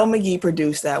McGee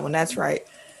produced that one. That's right.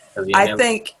 I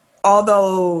think,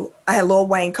 although I had Lil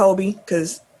Wayne Kobe,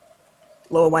 because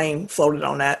Lil Wayne floated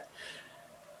on that.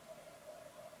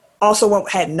 Also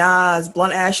had Nas,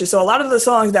 Blunt Ashes. So a lot of the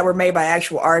songs that were made by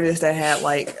actual artists that had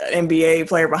like an NBA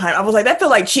player behind, I was like, that feel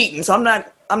like cheating. So I'm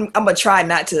gonna try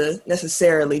not to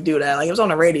necessarily do that. Like, it was on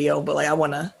the radio, but like, I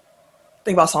want to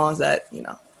think about songs that, you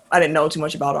know, I didn't know too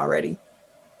much about already.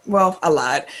 Well, I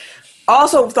lied. I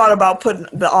also thought about putting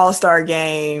the All-Star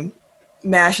Game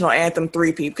national anthem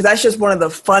three-peat, because that's just one of the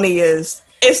funniest.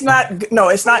 It's not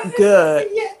good.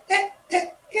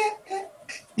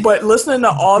 But listening to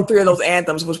all three of those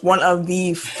anthems was one of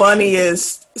the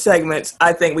funniest segments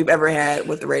I think we've ever had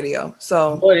with the radio.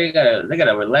 So boy, they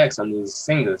gotta relax on these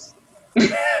singers.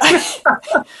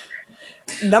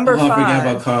 Number 5. I forgot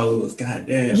about Carl Lewis. God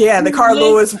damn. Yeah, the Carl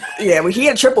Lewis. Yeah, he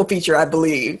had a triple feature, I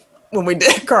believe, when we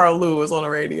did Carl Lewis on the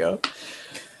radio.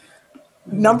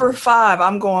 Number 5,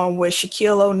 I'm going with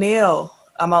Shaquille O'Neal.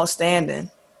 I'm Outstanding.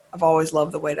 I've always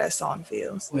loved the way that song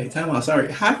feels. Wait, time out. Sorry.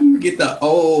 How do you get the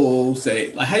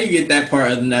how do you get that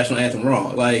part of the national anthem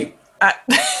wrong? Like,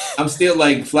 I'm still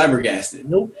like flabbergasted.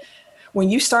 Nope. When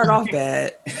you start off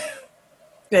bad,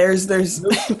 there's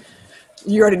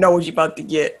you already know what you're about to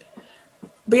get.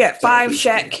 But yeah, 5,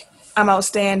 Shaq, I'm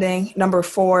Outstanding. Number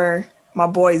 4, my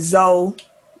boy Zoe,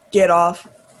 Get Off.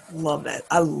 Love that.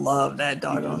 I love that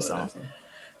doggone song.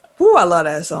 Woo, I love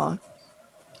that song.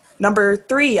 Number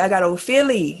 3, I got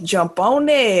Ophélie, Jump on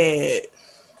It.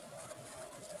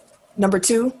 Number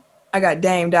 2, I got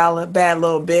Dame Dollar, Bad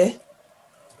Little Bit.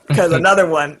 Because another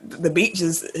one, the beat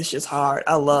is just hard.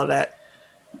 I love that.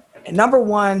 And number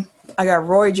 1, I got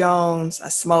Roy Jones, I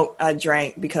Smoked, I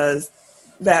Drank, because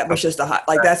that was just a hot,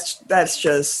 like that's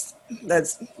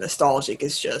nostalgic.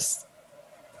 It's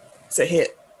a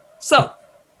hit. So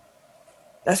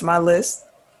that's my list.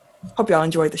 Hope y'all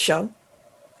enjoyed the show.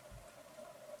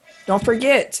 Don't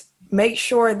forget, make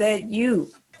sure that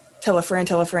you tell a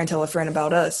friend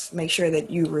about us. Make sure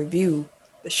that you review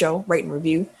the show, rate and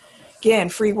review. Again,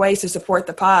 free ways to support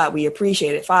the pod. We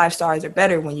appreciate it. 5 stars or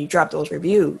better when you drop those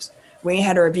reviews. We ain't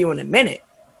had a review in a minute.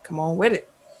 Come on with it.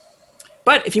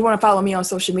 But if you want to follow me on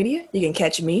social media, you can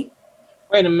catch me.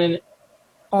 Wait a minute.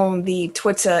 On the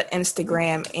Twitter,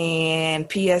 Instagram, and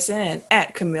PSN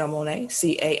at Camille Monet,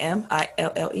 CAMILLEMONAE,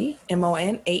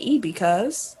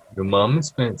 because your mom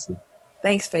is fancy.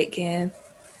 Thanks, Fake Ken.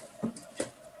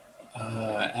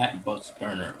 At Bucks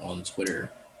Burner on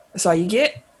Twitter. That's all you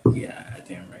get? Yeah,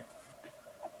 damn right.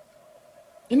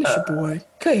 And it's your boy,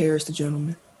 K Harris, the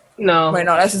gentleman. No. Wait,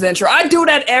 no, that's his intro. I do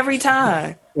that every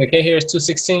time. K Harris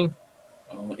 216.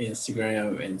 On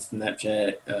Instagram and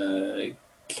Snapchat,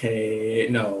 Everyday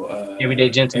Gentleman.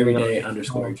 Everyday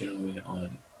 _ Gentleman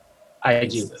on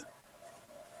IG.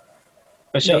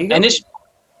 For sure. And it's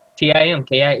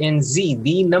TIMKINZ,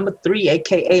 the number 3,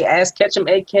 aka Ask Ketchum,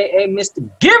 aka Mr.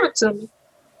 Give It To Me.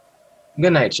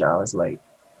 Good night, y'all. It's late.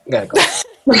 You gotta go.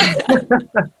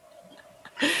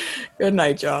 Good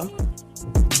night, y'all.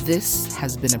 This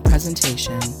has been a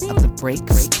presentation of the Break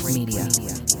Media.